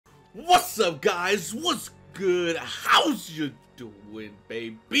What's up, guys? What's good? How's you doing,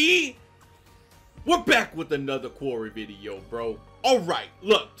 baby? We're back with another Quarry video, bro. Alright,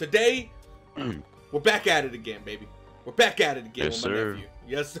 look, today, we're back at it again, baby. We're back at it again with my nephew.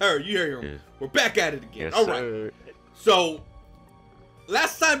 Yes, sir. You hear him. Yeah. We're back at it again. Yes, alright. Sir. So,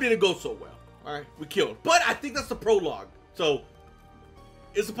 last time didn't go so well. Alright, we killed. But I think that's the prologue. So,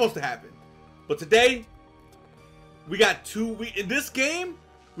 it's supposed to happen. But today, we got in this game,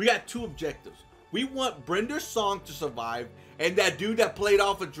 we got two objectives. We want Brenda's song to survive, and that dude that played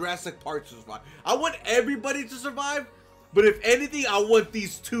off of Jurassic Park to survive. I want everybody to survive, but if anything, I want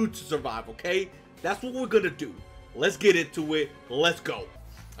these two to survive, okay? That's what we're gonna do. Let's get into it. Let's go.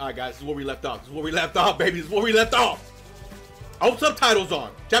 Alright, guys, this is where we left off. This is where we left off, baby. This is where we left off. I hope subtitles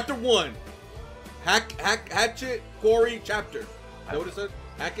on. Chapter 1. Hatchet, Quarry, chapter. Is that what it says?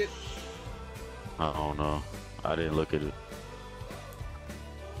 Hackett? I don't know. I didn't look at it.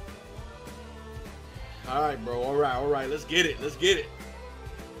 Alright, bro. Alright. Let's get it. Let's get it.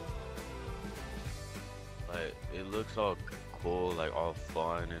 Like, it looks all cool, like all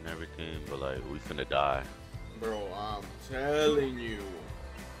fun and everything, but like, we finna die. Bro, I'm telling you.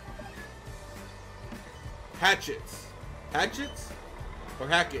 Hatchets. Hatchets? Or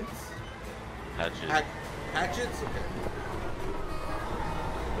Hackets? Hatchet. Hatchets? Okay.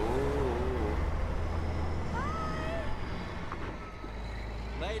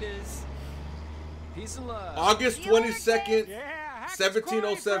 Ladies, peace and love. August 22nd,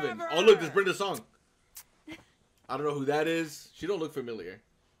 1707. Oh, look, this Brenda's song. I don't know who that is. She don't look familiar.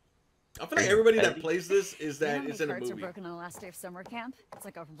 I feel like everybody that plays this is that it's in a movie. Are broken on the last day of summer camp. It's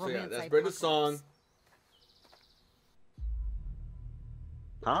like a romance. So yeah, that's Brenda's song.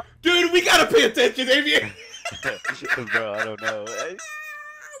 Huh? Dude, we gotta pay attention, Avian. Bro, I don't know.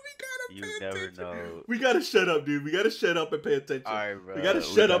 You never know. We gotta shut up, dude. We gotta shut up and pay attention. All right, bro. We gotta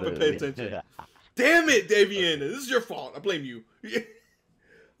shut up and pay attention. Damn it, Davian. This is your fault. I blame you.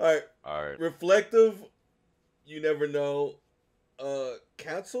 All right. Reflective. You never know.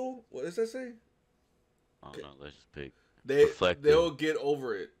 Cancel. What does that say? I don't know. Let's just pick. They'll get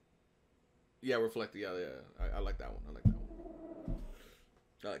over it. Yeah, reflective. Yeah. I like that one. I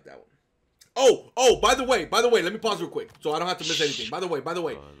like that one. Oh, by the way, let me pause real quick so I don't have to miss anything. By the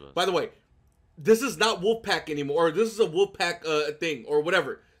way, this is not Wolfpack anymore, or this is a Wolfpack thing, or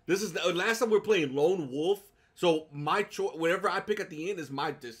whatever. This is the last time we were playing Lone Wolf, so my choice, whatever I pick at the end is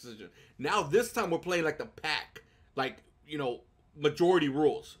my decision. Now this time we're playing like the pack, like, you know, majority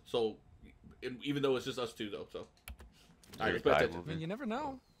rules. So even though it's just us two though, so. All right, I mean, you never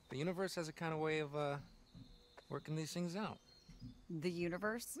know. The universe has a kind of way of working these things out. The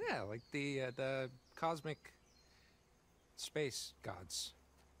universe? Yeah, like the cosmic space gods.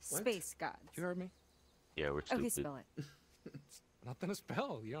 What? Space gods. You heard me? Yeah, we're stupid. Okay, spell it. Nothing to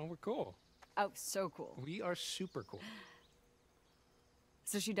spell. You know, we're cool. Oh, so cool. We are super cool.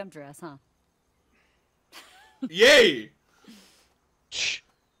 So she dumped her ass, huh? Yay! She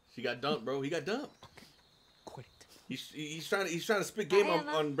got dumped, bro. He got dumped. Okay. Quit. He's trying to spit game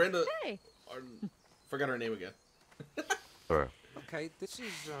on Brenda. Hey. Forgot her name again. Okay, this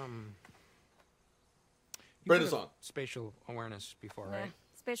is Brenda's song. Spatial awareness before, Yeah, right?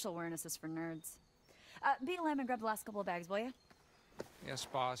 spatial awareness is for nerds. Be a lamb and grab the last couple of bags, will you? Yes,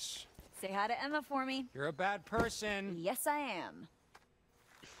 boss. Say hi to Emma for me. You're a bad person. Yes, I am.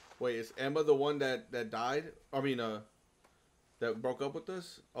 Wait, is Emma the one that died? I mean, that broke up with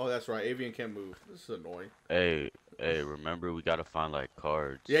us? Oh, that's right. Avian can't move. This is annoying. Hey, remember we gotta find like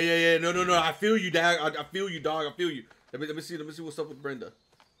cards. Yeah. No. I feel you, dog. I feel you, dog. I feel you. Let me see what's up with Brenda.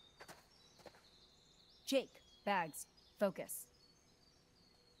 Jake, bags, focus.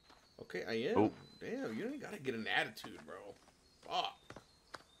 Okay, I am. Oh. Damn, you ain't gotta get an attitude, bro. Fuck.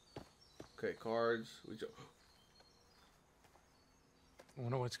 Okay, cards. I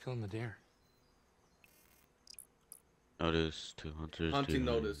wonder what's killing the deer. Notice 2 hunters. Hunting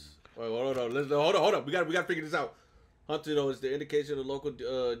notice. Wait, hold on. We gotta figure this out. Hunting notice. The indication of the local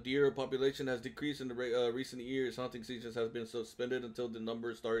deer population has decreased in the recent years. Hunting seasons has been suspended until the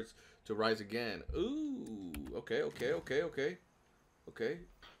number starts to rise again. Ooh. Okay. Okay.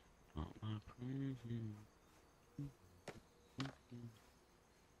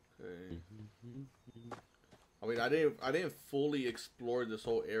 I mean, I didn't fully explore this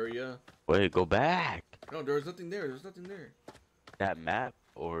whole area. Wait, go back. No, there was nothing there. That map,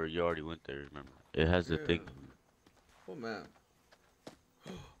 or you already went there? Remember, it has the thing. What map?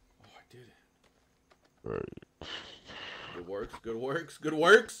 Oh, I did it. Right. Good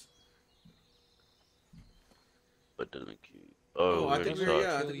works. But doesn't keep. Oh, I think Whatever we're,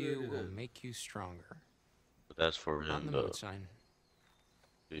 yeah, I kill think you we will did. make you stronger. But that's for Not in him the though. mood sign.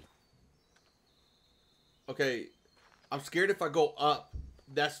 Okay, I'm scared if I go up,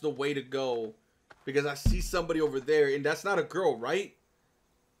 that's the way to go, because I see somebody over there, and that's not a girl, right?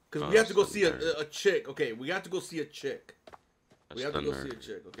 Because we have to go see a chick. Okay, we have to go see a chick. We have to go see a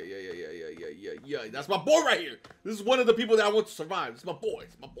chick. Okay, yeah. That's my boy right here. This is one of the people that I want to survive. This is my boy.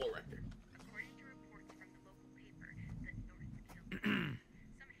 It's my boy right here. According to reports from the local paper, the North Hills, some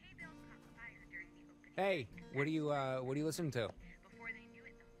hay bales caught fire during the opening. Hey, what are you listening to? Before they knew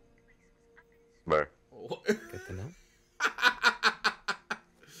it, the whole place was up in smoke. Bruh. Good to know.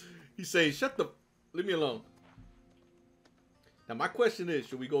 He's saying, "Shut the, leave me alone." Now my question is,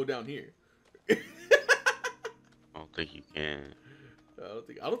 should we go down here? I don't think you can. I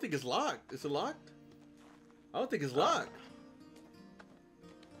don't think it's locked. Is it locked? I don't think it's locked.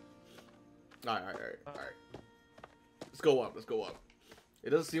 All right. Let's go up. It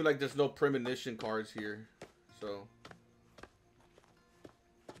doesn't seem like there's no premonition cards here, so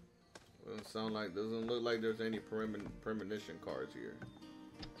doesn't look like there's any premonition cards here.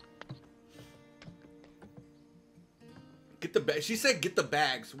 Get the bag. She said get the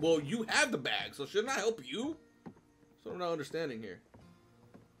bags. Well, you have the bags, so shouldn't I help you? That's what I'm not understanding here.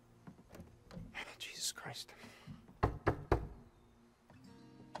 Jesus Christ.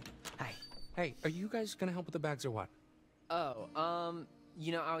 Hey, are you guys gonna help with the bags or what? Oh,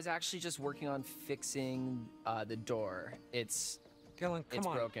 you know, I was actually just working on fixing the door. Dylan, come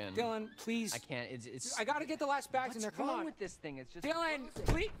on. Broken. Dylan, please. I can't. It's. I gotta get the last bags in there. What's Come wrong on. with this thing? It's just. Dylan,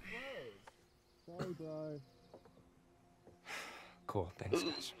 please. Sorry, bro. Cool. Thanks,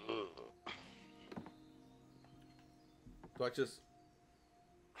 guys. Do I just?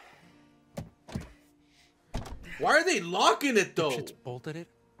 Why are they locking it though? Shit's bolted it.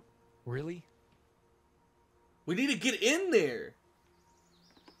 Really? We need to get in there.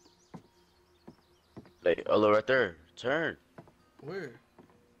 Like, oh, look right there. Turn. Where?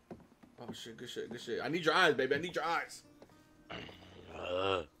 Oh shit! Good shit! I need your eyes, baby. I need your eyes.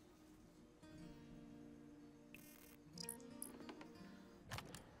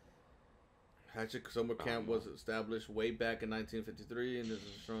 Hatchet Summer Camp was established way back in 1953 and is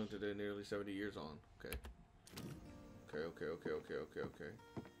strung today nearly 70 years on. Okay. Okay.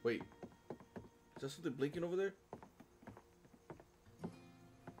 Wait. Is there something blinking over there?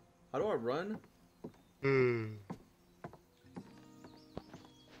 How do I run?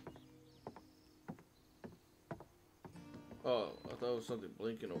 Oh, I thought it was something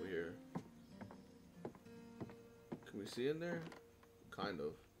blinking over here. Can we see in there? Kind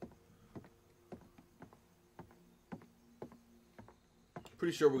of.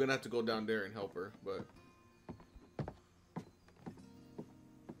 Pretty sure we're gonna have to go down there and help her, but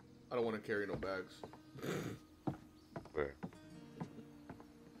I don't want to carry no bags. Where?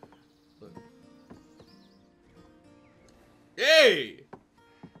 Look. Hey!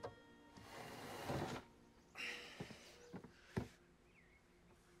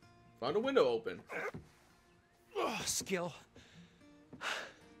 Found a window open. Oh, skill.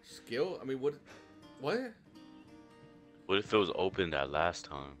 Skill? I mean, what? What? What if it was open that last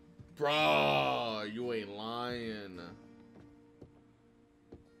time? Bruh, you ain't lying.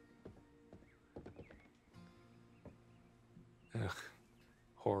 Ugh.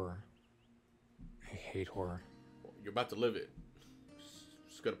 Horror. I hate horror. You're about to live it.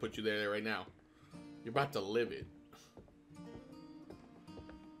 Just gonna put you there right now. You're about to live it.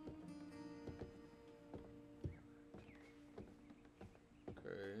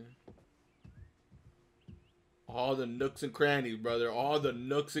 Okay. All the nooks and crannies, brother. All the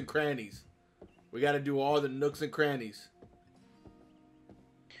nooks and crannies. We gotta do all the nooks and crannies.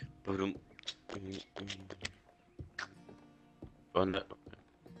 On that.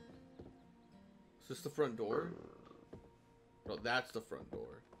 Is this the front door? No, that's the front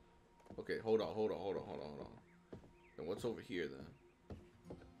door. Okay, hold on. And what's over here then?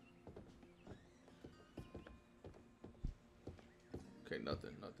 Okay,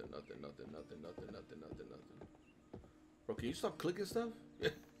 nothing. Bro, can you stop clicking stuff?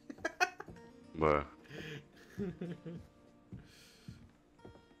 Bruh.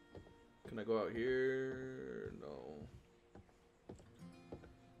 Can I go out here? No.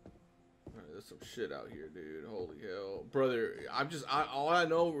 Alright, there's some shit out here, dude. Holy hell. Brother, all I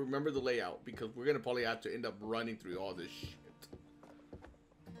know, remember the layout, because we're gonna probably have to end up running through all this shit.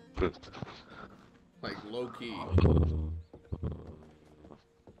 Like, low-key.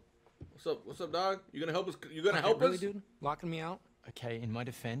 What's up, dog? You gonna help us? You gonna help really, us? dude? Locking me out? Okay, in my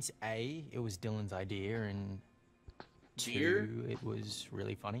defense, A, it was Dylan's idea, and Deer? 2, it was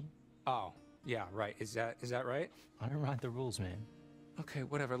really funny. Oh, yeah, right. Is that right? I don't write the rules, man. Okay,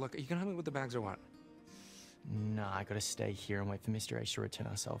 whatever. Look, are you gonna help me with the bags or what? Nah, I gotta stay here and wait for Mr. H to return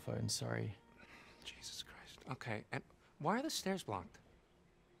our cell phone, sorry. Jesus Christ. Okay, and why are the stairs blocked?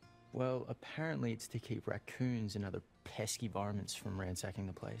 Well, apparently it's to keep raccoons and other pesky varmints from ransacking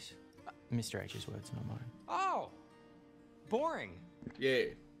the place. Mr. H's words, not mine. Oh! Boring. Yeah.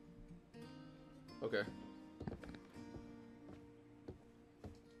 Okay.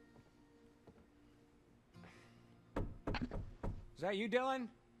 Is that you, Dylan?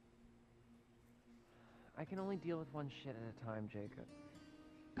 I can only deal with one shit at a time, Jacob.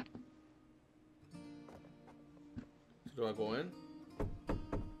 Do I go in?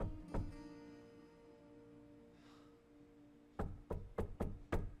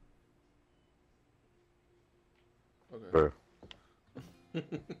 Okay. Bro.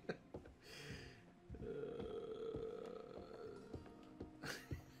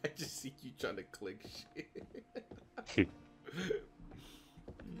 I just see you trying to click shit.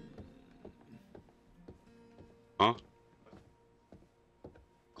 Huh?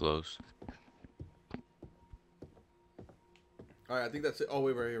 Close. Alright, I think that's it. Oh,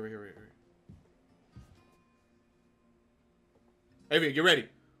 wait, right here, right here, right here. Avian, get ready.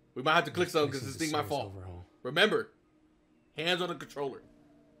 We might have to click something because this thing my fault. Overhaul. Remember, hands on the controller.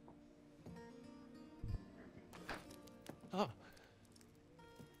 Oh.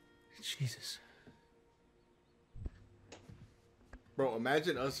 Jesus. Bro,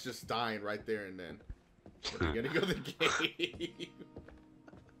 imagine us just dying right there and then. We're gonna go to the game.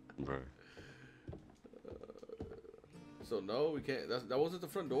 Bro. So no, we can't. That wasn't the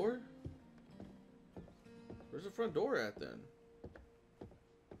front door. Where's the front door at then?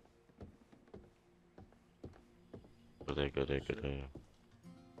 Go there, go there, go there.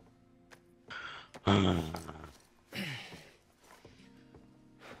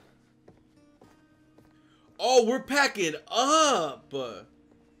 Oh, we're packing up.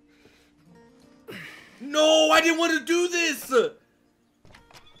 No, I didn't want to do this.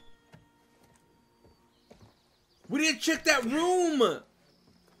 We didn't check that room. That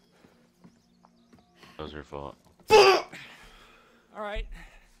was your fault. Fuck. All right.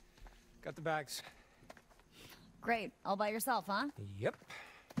 Got the bags. Great. All by yourself, huh? Yep.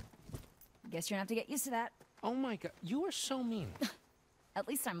 Guess you're gonna have to get used to that. Oh my god, you are so mean. At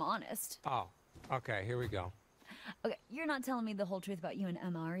least I'm honest. Oh, okay, here we go. Okay, you're not telling me the whole truth about you and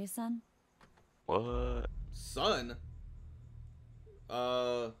Emma, are you, son? What? Son.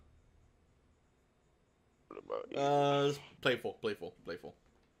 What about you? Playful. Let's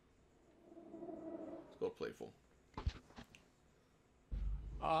go playful.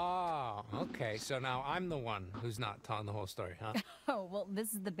 Oh, okay, so now I'm the one who's not telling the whole story, huh? Oh, well,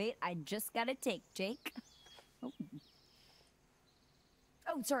 this is the bait I just gotta take, Jake. Oh.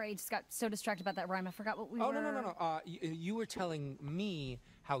 Oh, sorry, I just got so distracted about that rhyme. I forgot what we were... Oh, no. You were telling me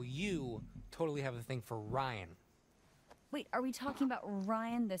how you totally have a thing for Ryan. Wait, are we talking about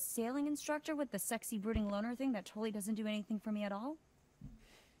Ryan, the sailing instructor with the sexy brooding loner thing that totally doesn't do anything for me at all?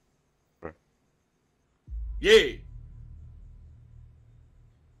 Yay!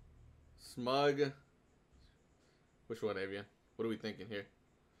 Smug. Which one, Avian? What are we thinking here?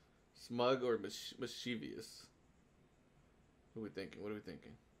 Smug or mischievous? What are we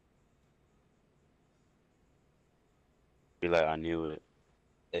thinking? Be like, I knew it.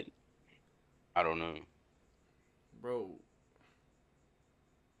 I don't know. Bro.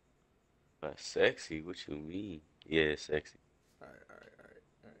 But sexy? What you mean? Yeah, sexy. Alright.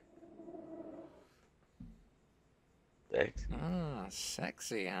 Sexy. Ah,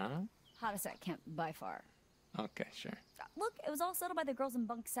 sexy, huh? Hottest at camp by far. Okay, sure. Look, it was all settled by the girls in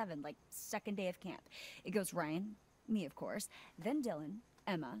bunk 7, like second day of camp. It goes Ryan, me of course, then Dylan,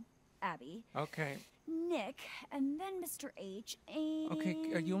 Emma, Abby, Okay, Nick, and then Mr. H, and... okay,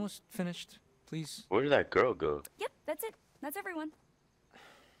 are you almost finished? Please? Where did that girl go? Yep, that's it. That's everyone.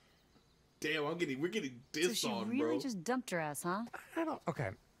 Damn, we're getting So dissed she on, really bro. just dumped her ass, huh? I don't, okay.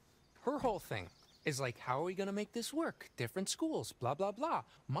 Her whole thing is like, how are we gonna make this work? Different schools, blah, blah, blah.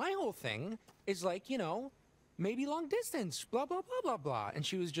 My whole thing is like, you know, maybe long distance, blah, blah, blah, blah, blah. And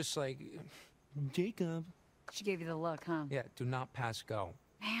she was just like, Jacob. She gave you the look, huh? Yeah, do not pass go.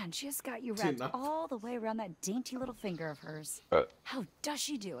 Man, she just got you Do wrapped not- all the way around that dainty little finger of hers. How does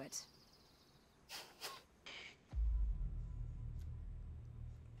she do it?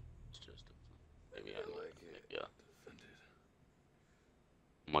 It's just maybe I like it. Yeah.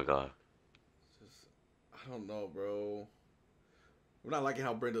 Oh my god. Just, I don't know, bro. We're not liking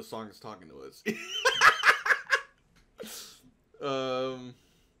how Brenda's song is talking to us.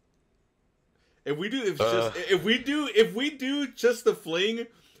 If we do just the fling,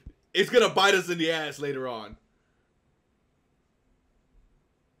 it's gonna bite us in the ass later on.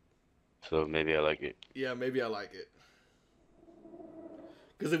 So maybe I like it. Yeah, maybe I like it.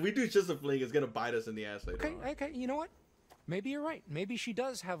 Because if we do just a fling, it's gonna bite us in the ass later Okay, on. okay, you know what? Maybe you're right. Maybe she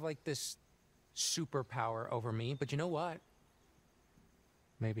does have like this superpower over me, but you know what?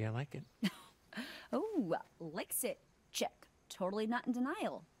 Maybe I like it. Oh, likes it. Check. Totally not in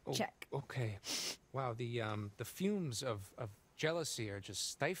denial. Oh, Check. Okay. Wow, the fumes of jealousy are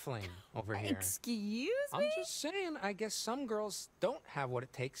just stifling over here. Excuse I'm me? just saying, I guess some girls don't have what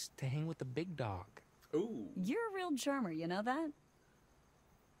it takes to hang with the big dog. Ooh. You're a real charmer, you know that?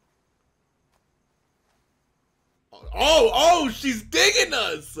 Oh, she's digging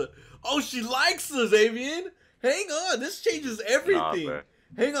us. Oh, she likes us, Avian. Hang on, this changes everything. bruh.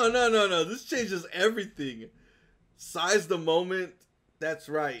 Hang on, no. This changes everything. Size the moment. That's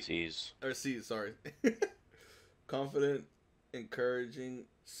right. Seize. Or seize, sorry. Confident, encouraging,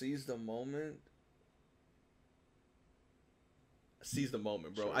 seize the moment. Seize the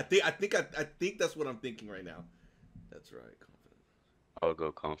moment, bro. Sure. I think that's what I'm thinking right now. That's right. Confident. I'll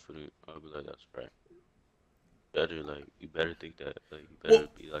go confident. I'll be like, that's right. Better, like, you better think that. Like, you better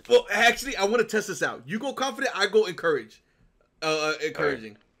be like. Well, actually, I want to test this out. You go confident, I go encourage.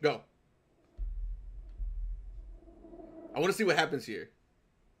 Encouraging. Go. I want to see what happens here.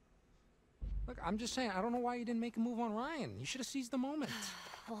 Look, I'm just saying, I don't know why you didn't make a move on Ryan. You should have seized the moment.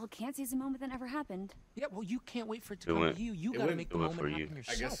 Well, can't seize a moment that never happened. Yeah, well, you can't wait for it to It come went- to you. You it gotta went- make it the went moment for you. happen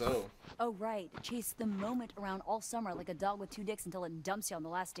I yourself. guess so. Oh, right. Chase the moment around all summer like a dog with 2 dicks until it dumps you on the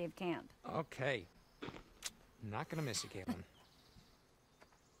last day of camp. Okay. Not gonna miss it, Caitlin.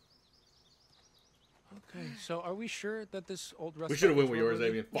 Okay, so are we sure that this old restaurant... We should have went is with yours, roadworthy?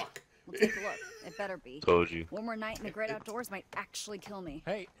 Avian. Fuck. We'll take a look. It better be. Told you. One more night in the great outdoors might actually kill me.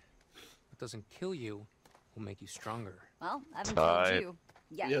 Hey, what doesn't kill you will make you stronger. Well, I haven't Tight. killed you.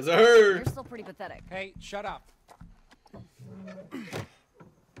 Yet. Yes, sir. You're still pretty pathetic. Hey, shut up.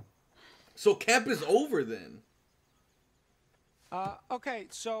 So camp is over then. Okay,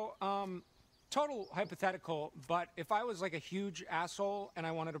 so, total hypothetical, but if I was like a huge asshole and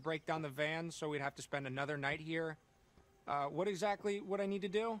I wanted to break down the van so we'd have to spend another night here, what exactly would I need to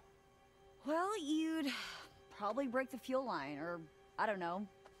do? Well, you'd probably break the fuel line, or, I don't know,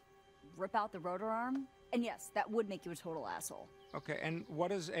 rip out the rotor arm. And yes, that would make you a total asshole. Okay, and what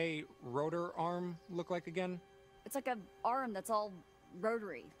does a rotor arm look like again? It's like a arm that's all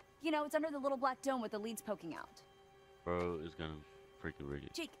rotary. You know, it's under the little black dome with the leads poking out. Bro is gonna freaking rig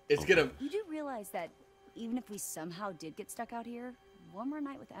it. Jake, It's gonna. you do realize that even if we somehow did get stuck out here, one more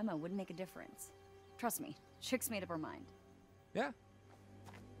night with Emma wouldn't make a difference. Trust me, Chick's made up her mind. Yeah.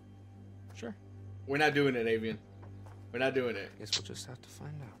 Sure. We're not doing it, Avian. We're not doing it. Guess we'll just have to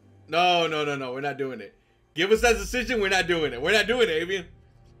find out. No. We're not doing it. Give us that decision. We're not doing it. We're not doing it, Avian.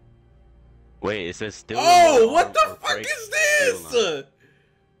 Wait, it says still. Oh, on what the or fuck break is still on. this?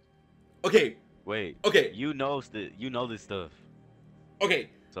 Okay. Wait. Okay. You know this stuff. Okay.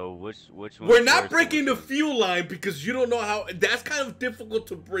 So which one? We're not breaking the fuel line because you don't know how. That's kind of difficult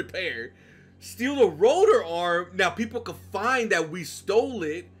to repair. Steal the rotor arm. Now people can find that we stole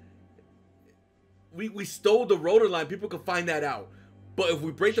it. We stole the rotor line. People can find that out. But if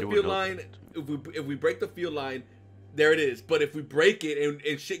we break the She would fuel know line, that. if we break the fuel line, there it is. But if we break it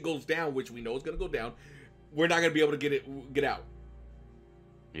and shit goes down, which we know is gonna go down, we're not gonna be able to get out.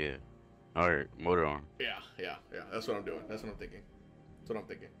 Yeah. All right. Motor arm. Yeah. That's what I'm doing. That's what I'm thinking.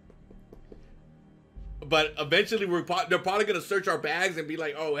 But eventually, they're probably gonna search our bags and be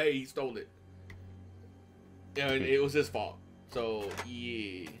like, "Oh, hey, he stole it. Yeah, and it was his fault." So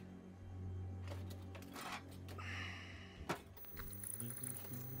yeah.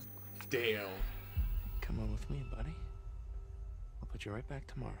 Damn. Come on with me, buddy. I'll put you right back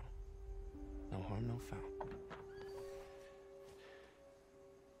tomorrow. No harm, no foul.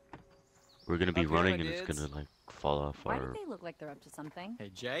 We're gonna be Okay, running my and it's dudes. gonna like fall off Why do our. they look like they're up to something?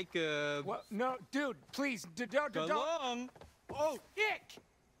 Hey, Jacob. What? No, dude, please, don't. Go long. Oh, ick!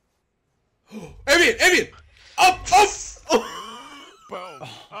 Avian! Up! Boom.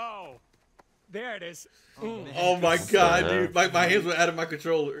 Oh, there it is. Oh my god, Yeah. dude. My hands were out of my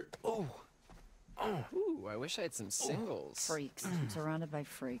controller. Oh. Ooh, I wish I had some singles. Freaks. I'm surrounded by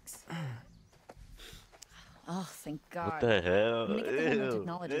freaks. Oh, thank God. What the hell? I'm gonna get the whole new Ew.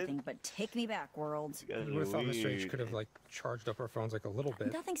 technology thing, but take me back, world. You guys You would have are thought Mr. H weird. could have like charged up our phones like a little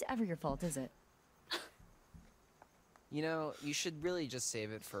bit. Nothing's ever your fault, is it? You know, you should really just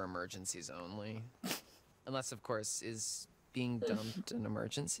save it for emergencies only. Unless, of course, is being dumped an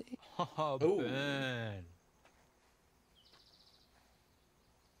emergency? Oh, Ooh. Ben.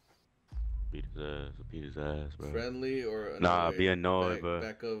 Beat his ass, bro. Friendly or Nah, annoyed? be annoyed, bro.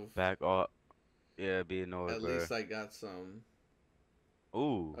 Back of. Back off. Yeah, be annoyed, At bro. least I got some.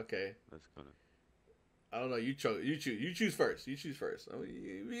 Ooh. Okay. That's gonna. I don't know. You choose. You choose first. You choose first. I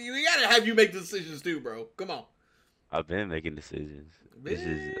mean, we gotta have you make decisions too, bro. Come on. I've been making decisions. This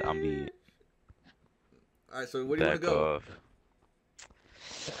is, I mean, All right. So where do you want to back go? off.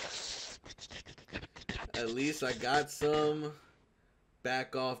 At least I got some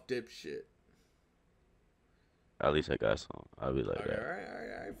back off dipshit. At least I got some. I'll be like All that.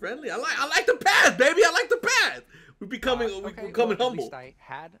 right. Friendly. I like the path, baby. I like the path. We're becoming Okay, becoming well, humble. At least I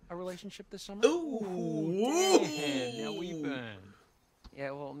had a relationship this summer. Ooh. Damn, now we burn. Yeah,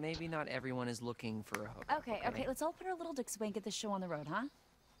 well, maybe not everyone is looking for a hook. Okay, let's all put our little dicks away and get this show on the road, huh?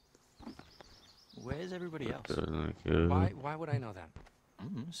 Where's everybody else? Why would I know that?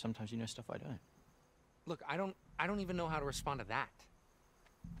 Sometimes you know stuff I don't. Look, I don't even know how to respond to that.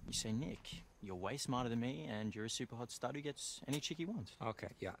 You say, Nick, you're way smarter than me, and you're a super hot stud who gets any chick he wants. Okay,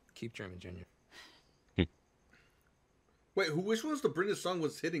 yeah, keep dreaming, Junior. Wait, which one's the British song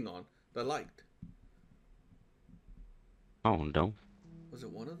was hitting on that I liked? I don't know. Was it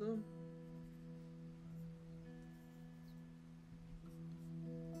one of them?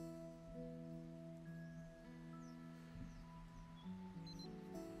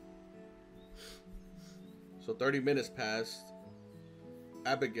 So 30 minutes passed.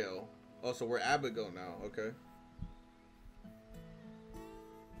 Abigail. Oh, so we're Abigail now. Okay.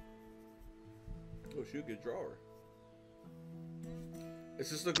 Oh, she's a good drawer. Is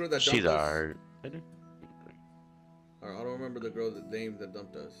this the girl that dumped She's us? alright. I don't remember the girl that name that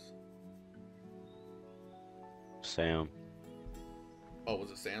dumped us. Sam. Oh,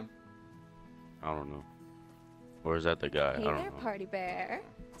 was it Sam? I don't know. Or is that the guy? Hey I don't there, know. party bear.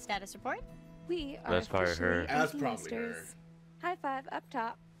 Status report? We are That's probably her. officially That's empty probably her. nesters. High five up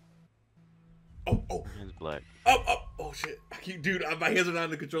top. Oh. Hands black. Oh shit. Dude, my hands are not on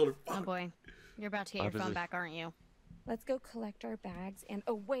the controller. Fuck. Oh boy. You're about to get your phone back, aren't you? Let's go collect our bags and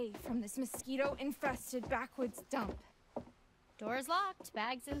away from this mosquito-infested backwoods dump. Door's locked,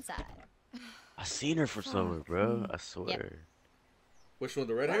 bags inside. I seen her from somewhere, bro. I swear. Which one,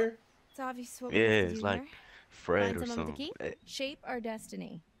 the red hair? It's obvious what Yeah, we have to it's do like here. Fred Find or someone with a something. key, shape our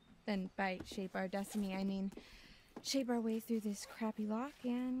destiny. Then by shape our destiny, I mean shape our way through this crappy lock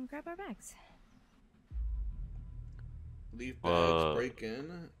and grab our bags. Leave bags, break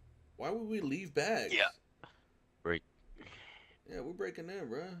in. Why would we leave bags? Yeah. Break. Yeah, we're breaking in,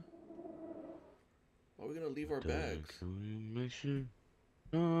 bro. Why are we gonna leave our bags?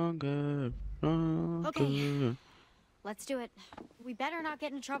 Okay. Let's do it. We better not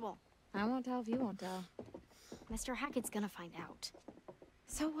get in trouble. I won't tell if you won't tell. Mr. Hackett's gonna find out.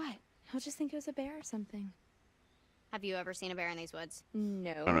 So what? He'll just think it was a bear or something. Have you ever seen a bear in these woods?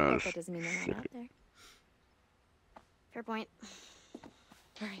 No, but that doesn't mean they're not out there. Fair point.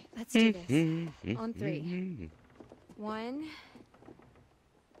 All right, let's do this. On 3. 1,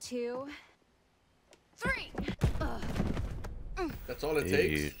 2, 3. That's all it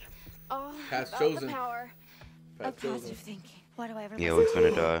takes. Oh, Path about chosen. the power Path of positive chosen. thinking. Why do I ever Yeah, listen we're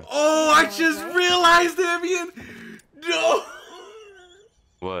to gonna you? die. Oh, I just realized, Evian. No.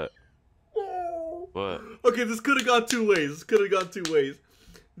 What? What? Okay, this could have gone two ways.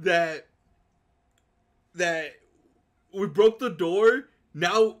 That we broke the door.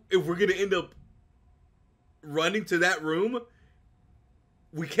 Now, if we're gonna end up running to that room,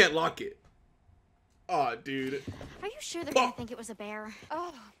 we can't lock it. Oh, dude. Are you sure they're gonna think it was a bear?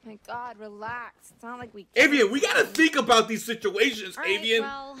 Oh my god, relax. It's not like we can't. Avian, we gotta think about these situations, All right, Avian.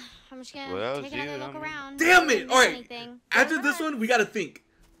 well, I'm just gonna Well, take another dude, look around. Damn If I it! miss All right. anything, After go this ahead. one, we gotta think.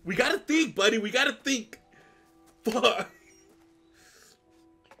 We gotta think, buddy. We gotta think. Fuck.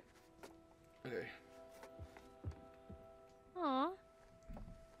 Okay. Aw.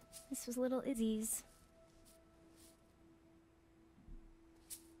 This was little Izzy's.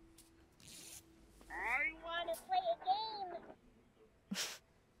 I want to play a game.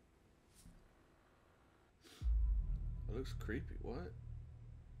 That looks creepy. What?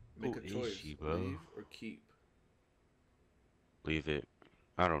 Make Who a is choice. she, bro? Leave or keep. Leave it.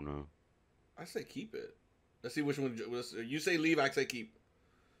 I don't know. I say keep it. Let's see which one. You say leave. I say keep.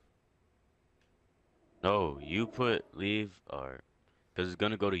 No, you put leave or, cause it's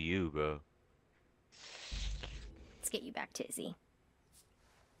gonna go to you, bro. Let's get you back to Izzy.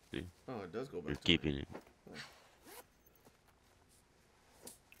 See? Oh, it does go back. You're to keeping it.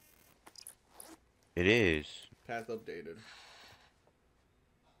 It is. Path updated.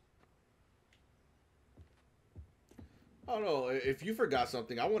 I don't know. If you forgot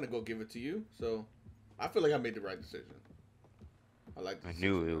something, I want to go give it to you. So, I feel like I made the right decision. I like. I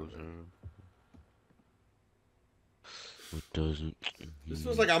knew it was. It doesn't. This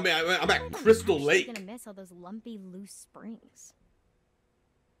feels like I'm at Crystal Lake. You're gonna miss all those lumpy, loose springs.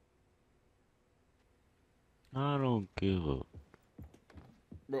 I don't give a.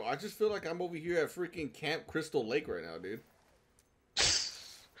 Bro, I just feel like I'm over here at freaking Camp Crystal Lake right now, dude.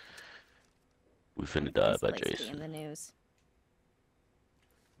 We finna die by Place to be Jason. in the news.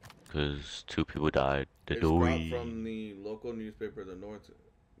 Because 2 people died. The It's brought doy. from the local newspaper, the North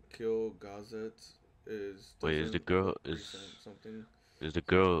Kill Gazette. Wait, is the girl something? Is the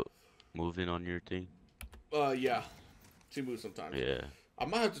girl moving on your thing? Yeah. She moves sometimes. Yeah. I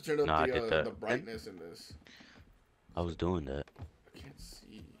might have to turn up Nah, I did that. the brightness in this. I was doing that. I can't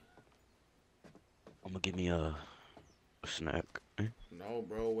see. I'm gonna give me a snack. No,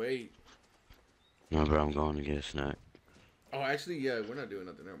 bro, wait. No, bro, I'm going to get a snack. Oh, actually, yeah, we're not doing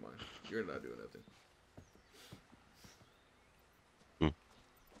nothing. Never mind. You're not doing nothing.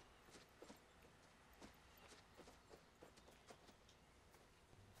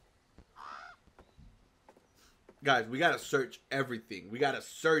 Guys, we gotta search everything. We gotta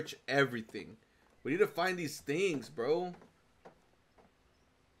search everything. We need to find these things, bro.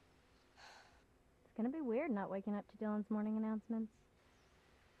 It's gonna be weird not waking up to Dylan's morning announcements.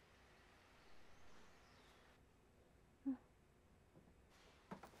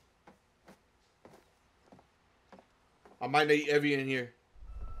 I might need Evie in here.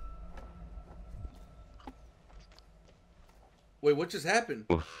 Wait, what just happened?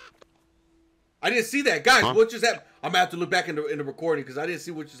 I didn't see that, guys. Huh? What just happened? I'm gonna have to look back in the recording because I didn't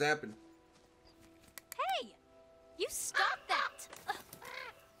see what just happened. Hey! You stop that!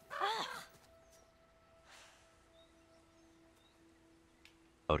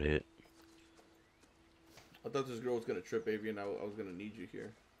 Out it. I thought this girl was gonna trip Evie, and I was gonna need you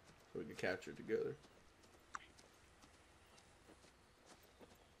here so we can catch her together.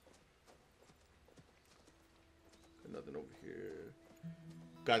 Nothing over here.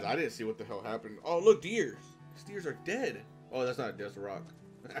 Guys, I didn't see what the hell happened. Oh, look, deers. These deers are dead. Oh, that's not a deer, that's a rock.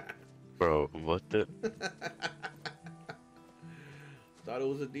 Bro, what the? Thought it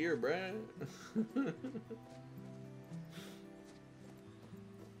was a deer, bruh.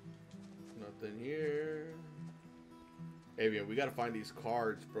 Nothing here. Avian, we gotta find these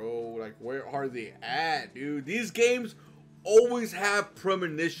cards, bro. Like, where are they at, dude? These games always have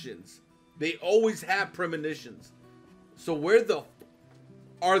premonitions. They always have premonitions. So where the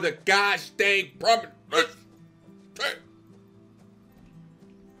are the gosh dang premonitions?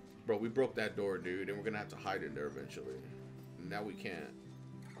 Bro, we broke that door, dude, and we're gonna have to hide in there eventually. Now we can't.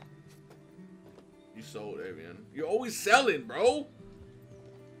 You sold, Avian. You're always selling, bro.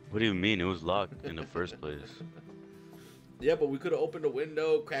 What do you mean? It was locked in the first place. Yeah, but we could have opened the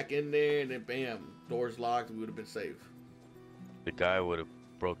window, crack in there, and then bam, doors locked, we would have been safe. The guy would have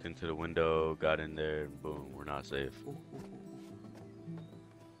broke into the window, got in there, and boom, we're not safe. Ooh.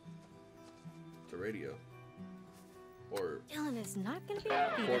 It's a radio. Or Dylan is not gonna be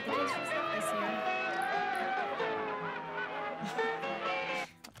happy that the dish was left this year.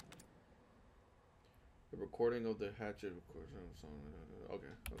 the recording of the hatchet, of course. Okay.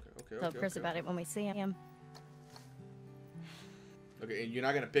 Tell Chris about it when we see him. Okay, and you're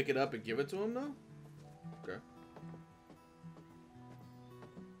not gonna pick it up and give it to him, though? Okay.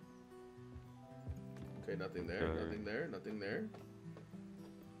 Okay, nothing there, nothing there.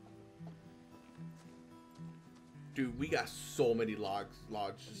 Dude, we got so many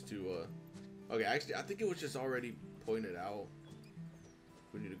lodges to, Okay, actually, I think it was just already pointed out.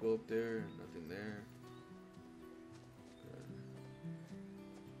 We need to go up there, nothing there. Okay.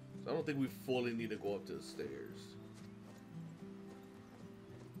 So I don't think we fully need to go up to the stairs.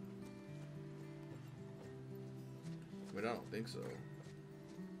 I mean, I don't think so.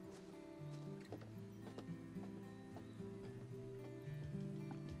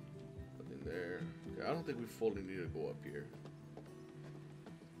 Nothing there. Okay, I don't think we fully need to go up here.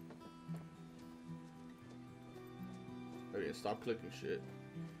 Okay, stop clicking shit.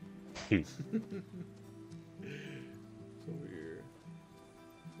 It's over here.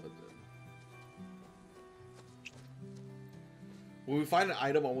 Nothing. When we find an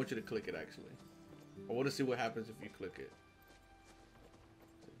item, I want you to click it, actually. I want to see what happens if you click it.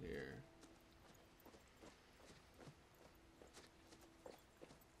 It's in here.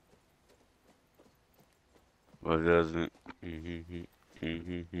 What doesn't?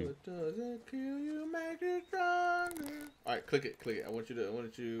 What doesn't kill you make it stronger. All right, click it. I want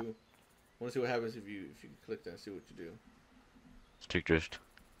to see what happens if you click that and see what you do. Stick drift.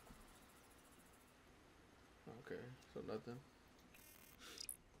 Okay, so nothing.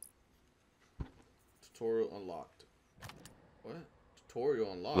 Tutorial unlocked. What?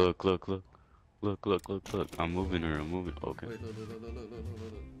 Tutorial unlocked. Look. I'm moving her. Okay. Wait, look.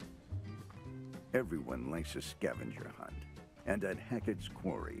 Everyone likes a scavenger hunt, and at Hackett's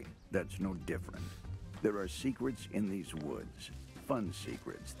Quarry, that's no different. There are secrets in these woods, fun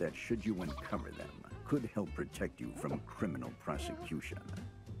secrets that, should you uncover them, could help protect you from criminal prosecution.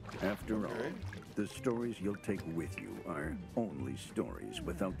 After all, the stories you'll take with you are only stories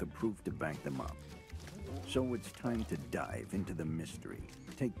without the proof to back them up. So it's time to dive into the mystery,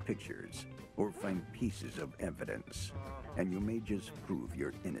 take pictures, or find pieces of evidence, and you may just prove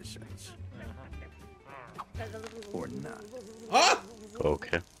your innocence. Or not. Huh?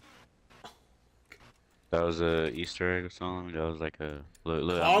 Okay. That was a Easter egg or something. That was like a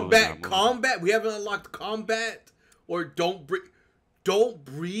look, combat. Combat. We haven't unlocked combat or don't breathe. Don't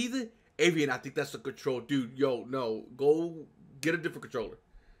breathe. Avian, I think that's the control, dude. Yo, no, go get a different controller.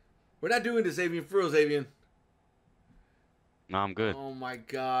 We're not doing this, Avian. For reals, Avian. No, I'm good. Oh my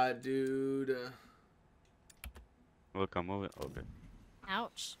god, dude. Look, I'm moving. Okay.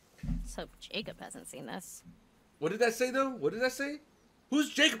 Ouch. Let's hope Jacob hasn't seen this. What did that say, though? What did that say? Who's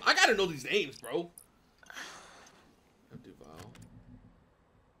Jacob? I gotta know these names, bro. Empty vial.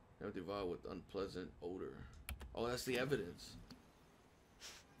 Empty vial with unpleasant odor. Oh, that's the evidence.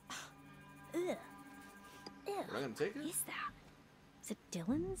 Ugh. We're not gonna take it? What is that? Is it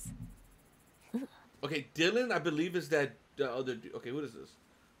Dylan's? Ugh. Okay, Dylan, I believe, is that other dude. Okay, what is this?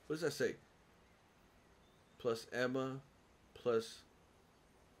 What does that say? Plus Emma, plus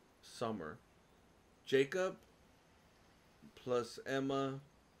Summer. Jacob, plus Emma.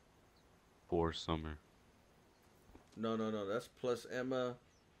 For Summer. No, that's plus Emma.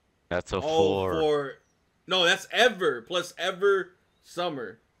 That's a Oh, 4. No, that's Ever, plus Ever,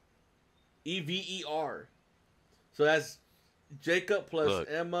 Summer. EVER. So that's Jacob plus Look.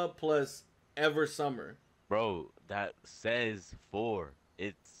 Emma plus Ever Summer. Bro, that says 4.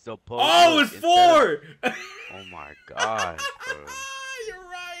 It's supposed Oh, to, it's 4! Oh my gosh, bro. You're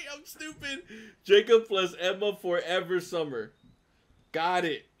right. I'm stupid. Jacob plus Emma forever summer. Got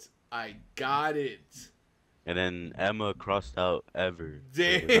it. I got it. And then Emma crossed out Ever.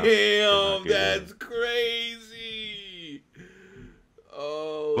 Damn, that's crazy.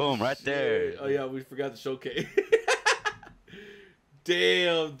 Oh, boom, right there. shit. Oh yeah, we forgot the showcase.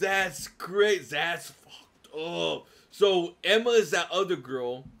 Damn, that's great. That's fucked up. So Emma is that other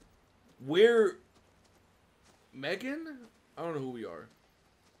girl. We're Megan? I don't know who we are.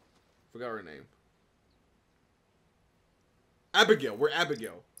 Forgot her name. Abigail. We're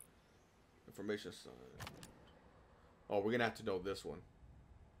Abigail. Information sign. Oh, we're gonna have to know this one.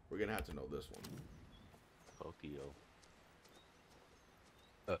 We're gonna have to know this one. Tokyo.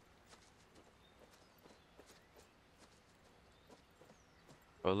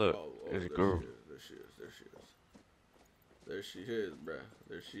 Oh look, there's a girl. There she is. There she is. There she is, bruh.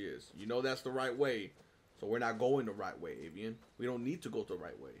 There she is. You know that's the right way. So we're not going the right way, Avian. We don't need to go the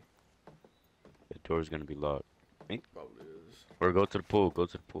right way. The door's gonna be locked. Probably is. Or go to the pool. Go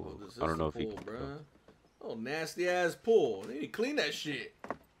to the pool. Oh, this I don't is know the if you pool, can. bruh. Oh, nasty ass pool. They need to clean that shit.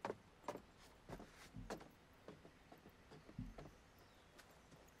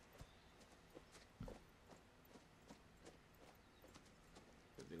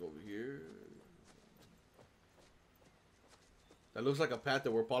 Anything over here? That looks like a path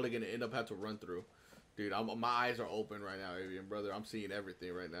that we're probably gonna end up having to run through. Dude, my eyes are open right now, Avian, brother. I'm seeing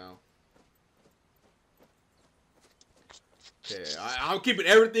everything right now. Okay, I'm keeping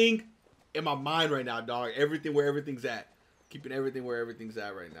everything in my mind right now, dog. Everything where everything's at. Keeping everything where everything's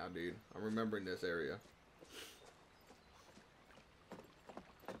at right now, dude. I'm remembering this area.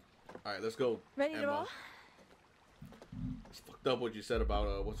 Alright, let's go. Ready to Emma. roll? It's fucked up what you said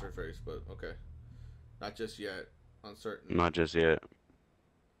about what's her face, but okay. Not just yet. Uncertain. Not just yet.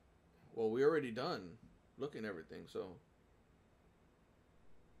 Well, we already done looking at everything, so.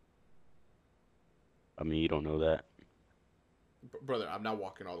 I mean, you don't know that. Brother, I'm not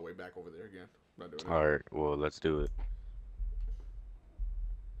walking all the way back over there again. I'm not doing it. Alright, well, let's do it.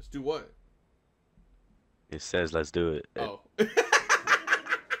 Let's do what? It says let's do it. Oh.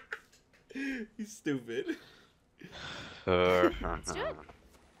 He's stupid. Let's do it.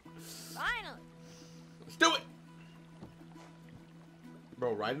 Finally. Let's do it.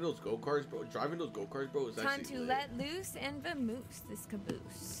 Bro, riding those go-karts, bro. Driving those go-karts, bro, is Time actually to lit. let loose and vamoose this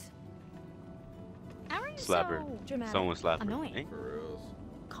caboose. How are you Slap her. so dramatic? Someone slap her. Annoying. Eh? For reals.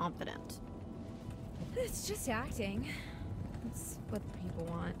 Confident. It's just acting. It's what the people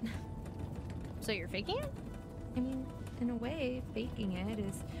want. So you're faking it? I mean, in a way, faking it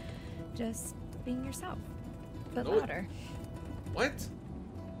is just being yourself, but No, it- louder. What?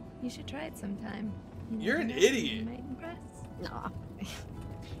 You should try it sometime. You You're never an know, idiot. You might impress. No.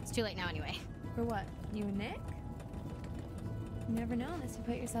 It's too late now anyway. For what? You and Nick? You never know unless you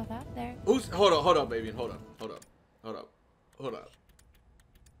put yourself out there. Who's? Hold up, baby. Hold up.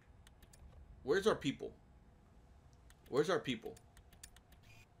 Where's Where's our people? Where's our people?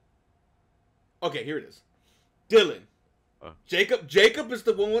 Okay, here it is. Dylan. Jacob. Jacob is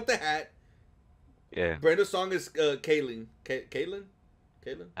the one with the hat. Yeah. Brenda's song is Kaylin. Kaylin?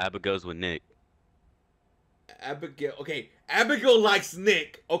 Abigail's with Nick. Abigail. Okay. Abigail likes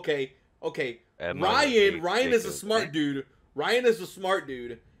Nick. Okay. Ryan is a smart dude. Ryan is a smart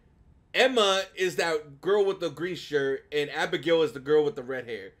dude. Emma is that girl with the green shirt, and Abigail is the girl with the red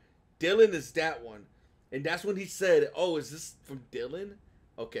hair. Dylan is that one. And that's when he said, oh, is this from Dylan?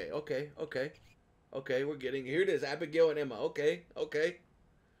 Okay, we're getting, here it is, Abigail and Emma. Okay.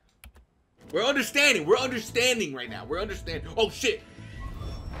 We're understanding right now. We're understanding. Oh, shit.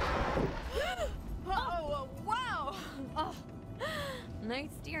 Oh, wow. Oh, nice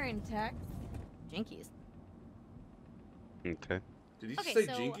steering, Tex. Jinkies. Okay. Did he Okay, say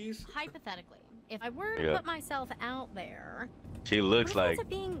so jinkies? hypothetically, if I were to put myself out there, She looks what if like ends up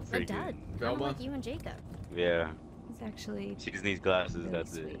being a freaking dud, kind of Velma? like you and Jacob. Yeah. It's actually She just needs glasses. really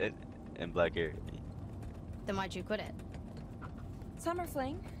That's sweet. it. And black hair. Then why'd you quit it? summer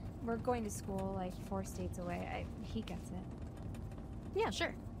fling. We're going to school like 4 states away. He gets it. Yeah,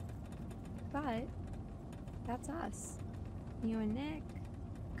 sure. But that's us. You and Nick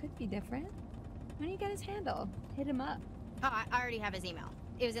could be different. Why don't you get his handle? Hit him up. Oh, I already have his email.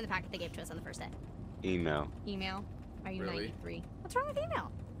 It was in the packet they gave to us on the first day. Email. Email? Are you Really? 93? What's wrong with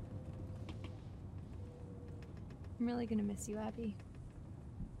email? I'm really gonna miss you, Abby.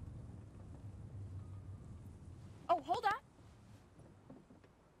 Oh, hold on!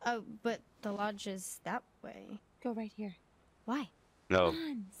 Oh, but the lodge is that way. Go right here. Why? No. Come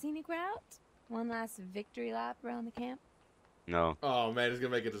on, scenic route? One last victory lap around the camp? No. Oh, man, he's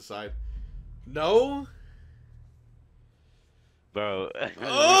going to make it decide. No? Bro.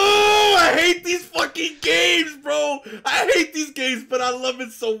 Oh, I hate these fucking games, bro. I hate these games, but I love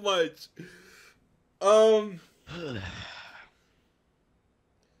it so much.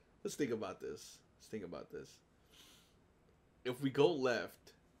 Let's think about this. If we go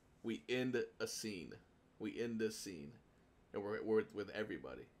left, we end a scene. We end this scene. And we're with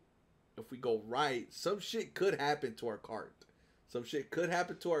everybody. If we go right, some shit could happen to our cart.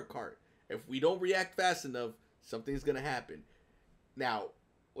 If we don't react fast enough, something's going to happen. Now,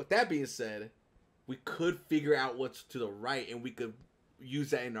 with that being said, we could figure out what's to the right, and we could use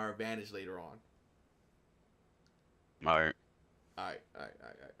that in our advantage later on. Alright. I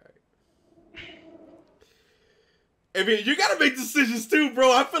mean, you gotta make decisions too,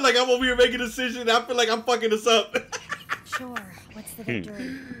 bro. I feel like I'm over here making decisions. I feel like I'm fucking this up. Sure. What's the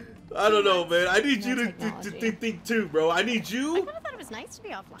victory? I don't know, man. I need you No to technology. think too, bro. I need I you kind of thought it was nice to be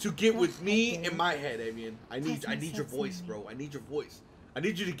offline. to get with I me do. in my head, Avian. I need That's your so voice, sweet. bro. I need your voice. I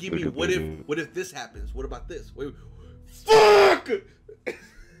need you to give me what if this happens? What about this? Wait, fuck! You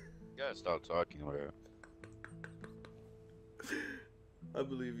gotta stop talking, bro. I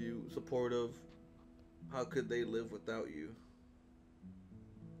believe you. Supportive. How could they live without you?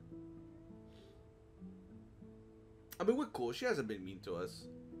 I mean, we're cool. She hasn't been mean to us.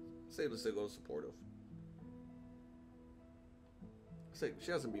 Let's say go supportive. Say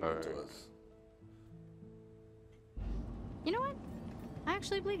she hasn't been mean to us. You know what? I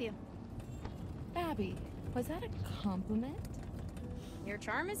actually believe you. Abby, was that a compliment? Your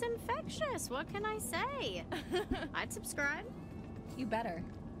charm is infectious. What can I say? I'd subscribe. You better.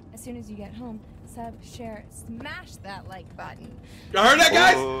 As soon as you get home, sub, share, smash that like button. Y'all heard that,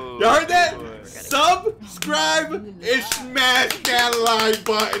 guys? Oh, Y'all heard that? boy. Subscribe and smash that like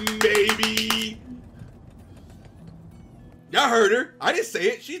button, baby. Y'all heard her. I didn't say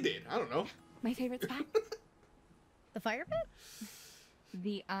it. She did. I don't know. My favorite spot? The fire pit?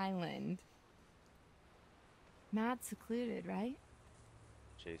 The island. Not secluded, right?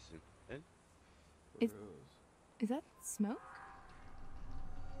 Jason. Is that smoke?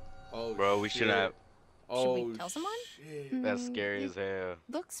 Oh, Bro, we shit. should have. Oh, Should we tell someone? shit. That's scary as hell.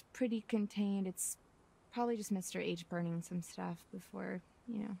 Looks pretty contained. It's probably just Mr. H burning some stuff before,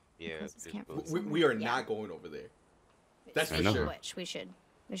 you know, he Yeah, closes it's camp for cool. the We summer. are not going over there. That's for I know. sure. Which we should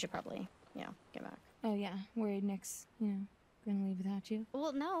probably, get back. Oh yeah, worried Nick's, gonna leave without you.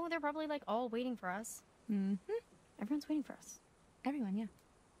 Well, no, they're probably like all waiting for us. Mm-hmm. Everyone's waiting for us. Everyone, yeah.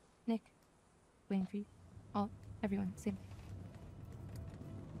 Nick, waiting for you. Everyone, same.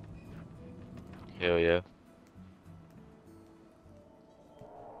 Hell yeah.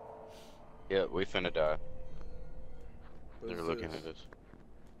 Yeah, we finna die. They're What's looking this? at us.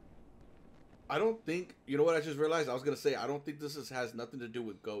 I don't think, you know what I just realized? I was going to say, I don't think this has nothing to do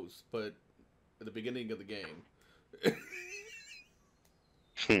with ghosts, but at the beginning of the game.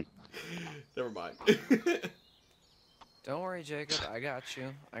 Never mind. Don't worry, Jacob. I got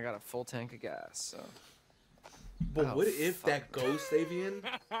you. I got a full tank of gas, so. But Oh, what if fuck. that ghost, Avian,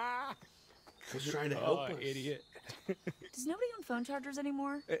 was trying to help us? Idiot. Does nobody own phone chargers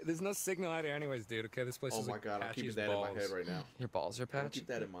anymore? There's no signal out here anyways, dude. Okay, this place Oh is my like god, I'm patchy keeping as that in balls. my head right now. Your balls are I'll patchy? keep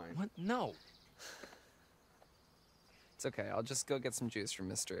that in mind. What? No. It's okay. I'll just go get some juice from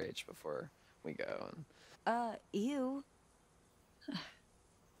Mr. H before we go. And... Ew.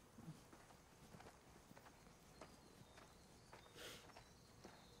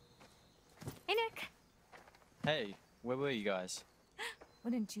 Hey, Nick. Hey, where were you guys?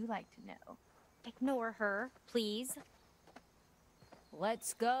 Wouldn't you like to know? Ignore her, please.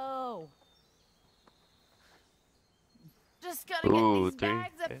 Let's go. Just gotta get Ooh, these three.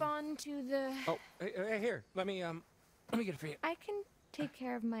 bags up onto the... Oh, hey, here. Let me get it for you. I can take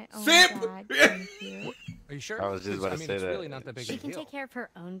care of my own Simp! bag. Thank you. Are you sure? I was just about to I mean, say it's that. really not that big She of a can deal. take care of her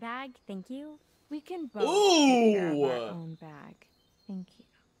own bag, thank you. We can both take care of our Ooh. own bag. Thank you.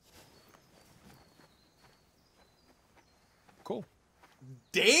 Cool.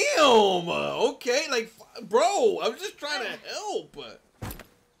 Damn. Okay, like, bro, I was just trying to help.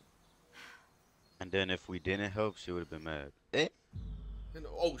 And then if we didn't help, she would have been mad. And,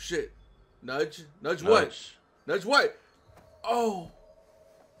 oh shit. Nudge what? Nudge what? Oh.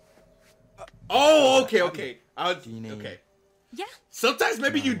 Oh, okay. Okay. Yeah. Sometimes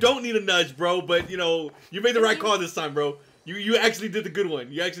maybe you don't need a nudge, bro, but you know, you made the right call this time, bro. You actually did the good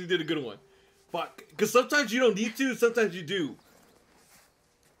one. You actually did a good one. Fuck. Because sometimes you don't need to, sometimes you do.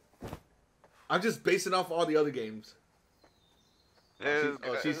 I'm just basing off all the other games.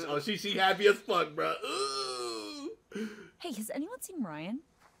 She's happy as fuck, bro. Ooh. Hey, has anyone seen Ryan?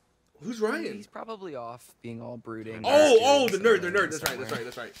 Who's Ryan? He's probably off being all brooding. Oh, the nerd.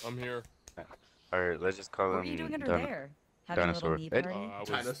 That's right. I'm here. Alright, let's just call him. What are you doing under there? Having a little Dinosaur. knee Ed? party? I was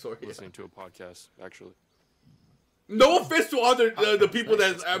Dinosaur, yeah. listening to a podcast, actually. No offense to other the people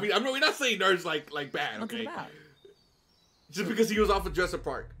that I mean we're not saying nerds like bad, What's it okay? about? Just because he was off of Jurassic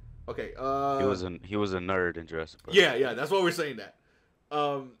Park. Okay. He was a nerd in Jurassic Park. Yeah, that's why we're saying that.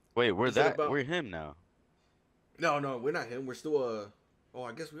 Wait, we're is it about- we're him now. No, we're not him. We're still oh,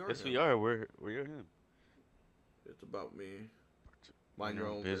 I guess we are. Yes, him. we are. We're him. It's about me. Mind your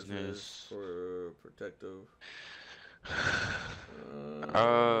own business for protective.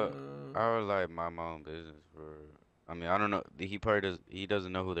 I would like mind my own business for. I mean, I don't know. He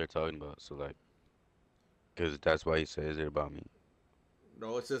doesn't know who they're talking about. So like, because that's why he says it about me.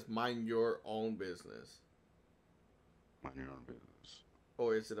 No, it says mind your own business. Mind your own business.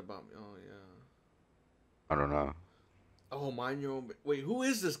 Or is it about me? Oh yeah. I don't know. Oh, mind your own. Wait, who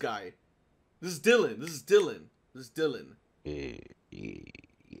is this guy? This is Dylan. Yeah.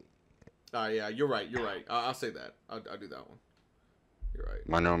 Yeah, you're right. I'll say that. I'll do that one. You're right.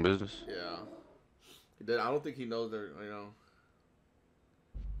 Mind your own business. Yeah. I don't think he knows that. You know.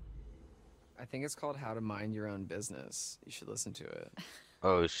 I think it's called How to Mind Your Own Business. You should listen to it.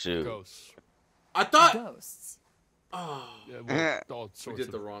 Oh shoot. Ghosts. I thought. Ghosts. Oh. Yeah, well, all sorts did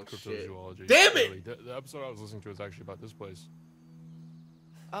of the wrong shit. cryptozoology. Damn it! Really. The episode I was listening to is actually about this place.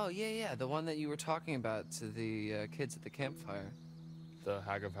 Oh, yeah, the one that you were talking about to the kids at the campfire. The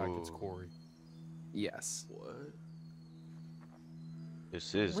Hag of Hackett's Quarry. Yes. What?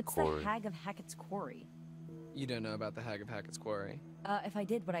 This is What's Quarry. the Hag of Hackett's Quarry? You don't know about the Hag of Hackett's Quarry? If I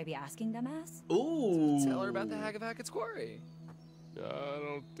did, would I be asking dumbass? Ooh. Tell her about the Hag of Hackett's Quarry. I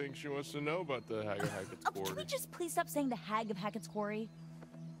don't think she wants to know about the Hag of Hackett's Can Quarry. we just please stop saying the Hag of Hackett's Quarry?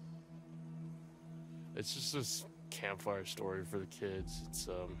 It's just this campfire story for the kids. It's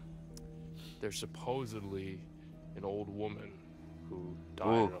there's supposedly an old woman who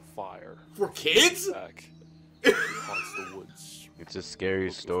died in a fire. For kids? Back. She haunts the woods. It's a scary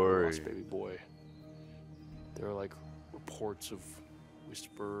looking for a story. lost baby boy. There are like reports of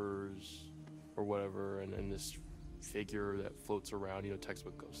whispers or whatever, and then this figure that floats around, you know,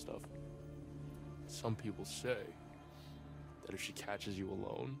 textbook ghost stuff. Some people say that if she catches you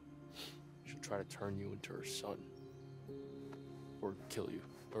alone, she'll try to turn you into her son. Or kill you.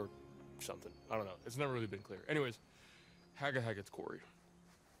 Or something. I don't know. It's never really been clear. Anyways, Hag of Hackett's Quarry.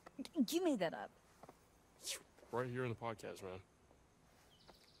 You made that up. It's right here in the podcast, man.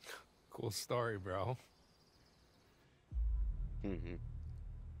 Cool story, bro. Mm-hmm.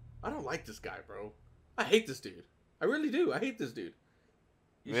 I don't like this guy, bro. I hate this dude. I really do. I hate this dude.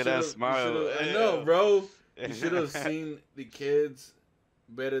 Look at that smile. I know, bro. You should have seen the kids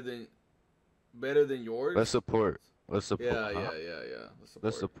better than yours. Let's support. Yeah.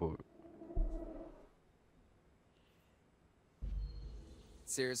 Let's support.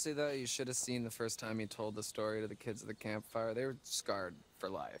 Seriously, though, you should have seen the first time he told the story to the kids at the campfire. They were scarred for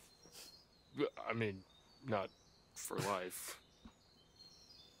life. I mean, not for life.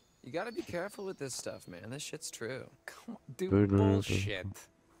 You gotta be careful with this stuff, man. This shit's true. Come on, dude, bullshit.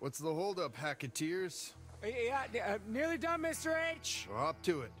 What's the holdup, Hacketeers? Yeah, nearly done, Mr. H. Well, up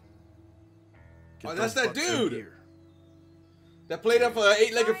to it. Oh, that's that dude that played up for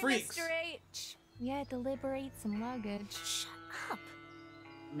Eight-Legged Freaks. Mr. H. We had to liberate some luggage. Shut up.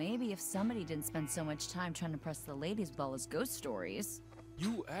 Maybe if somebody didn't spend so much time trying to press the ladies with all his ghost stories.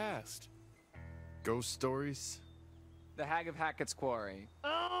 You asked. Ghost stories? The Hag of Hackett's Quarry.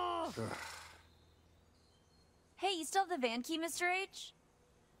 Oh! Hey, you still have the van key, Mr. H?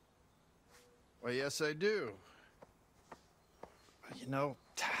 Well, yes, I do. You know,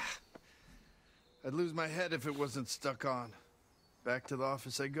 I'd lose my head if it wasn't stuck on. Back to the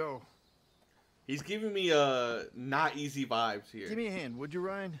office I go. He's giving me not easy vibes here. Give me a hand, would you,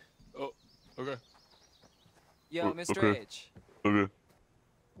 Ryan? Oh, okay. Yo, Mr. Okay. H. Okay.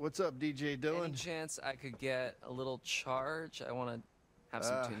 What's up, DJ Dylan? Any chance I could get a little charge? I want to have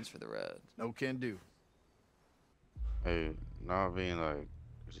some tunes for the road. No can do. Hey, not being like,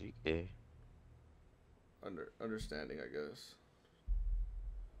 is he gay? Understanding, I guess.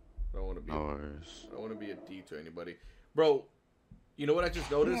 I don't want to be. No worries. I don't want to be a D to anybody, bro. You know what I just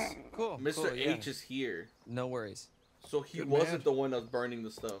noticed? Cool. Mr. Cool, yeah. H is here. No worries. So he Good wasn't man. the one that was burning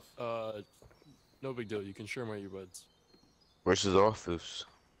the stuff. No big deal. You can share my earbuds. Where's his office?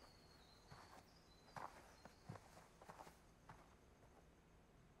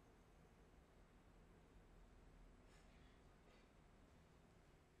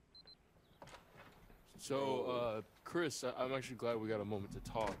 So, Chris, I'm actually glad we got a moment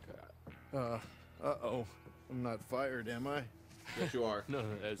to talk. Uh-oh. I'm not fired, am I? Yes, you are. No,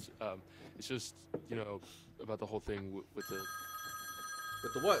 it's just, you know, about the whole thing with the...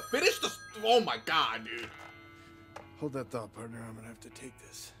 With the what? Finish the... Oh my god, dude. Hold that thought, partner. I'm gonna have to take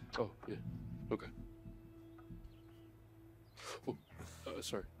this. Oh, yeah. Okay. Oh,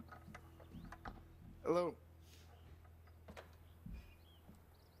 sorry. Hello.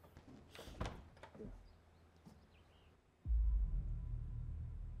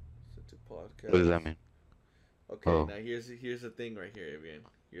 Podcast. What does that mean? Okay, Oh. now here's the thing right here, Avian.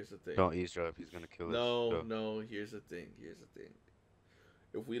 Here's the thing. Don't eavesdrop. He's gonna kill us. No, Go. no. Here's the thing. Here's the thing.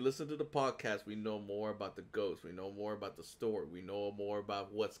 If we listen to the podcast, we know more about the ghost. We know more about the story. We know more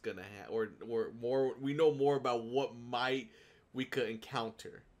about what's gonna happen, or more. We know more about what we could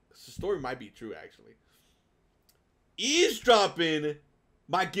encounter. The story might be true, actually. Eavesdropping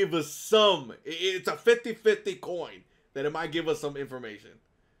might give us some. It's a 50-50 coin that it might give us some information.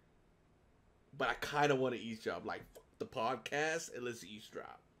 But I kind of want to eavesdrop. Like, fuck the podcast and let's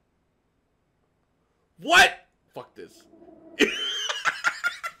eavesdrop. What? Fuck this.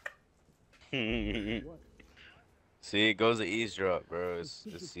 See, it goes to eavesdrop, bro. It's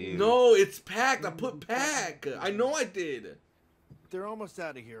you. No, it's packed. I put pack. I know I did. They're almost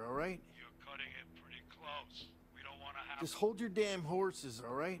out of here, all right? You're cutting it pretty close. We don't want to have... Just hold your damn horses,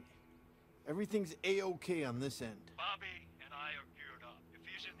 all right? Everything's A-okay on this end. Bobby and I are geared up. If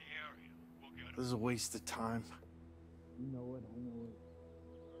he's in the area, we'll get him. This is a waste of time. You know it, I know it.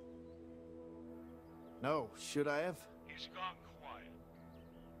 No, should I have? He's gone quiet.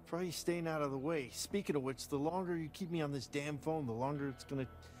 Probably staying out of the way. Speaking of which, the longer you keep me on this damn phone, the longer it's gonna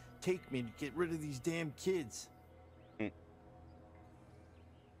take me to get rid of these damn kids. Yeah.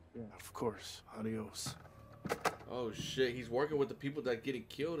 Of course. Adios. Oh shit, he's working with the people that getting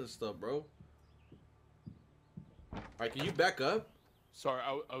killed and stuff, bro. Alright, can you back up? Sorry,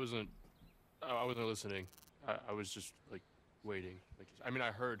 I wasn't listening. I was just, like, waiting. Like, I mean,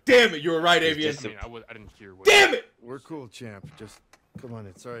 I heard... Damn it, you were right, Avian. I mean, I didn't hear what... Damn it! We're cool, champ. Just come on.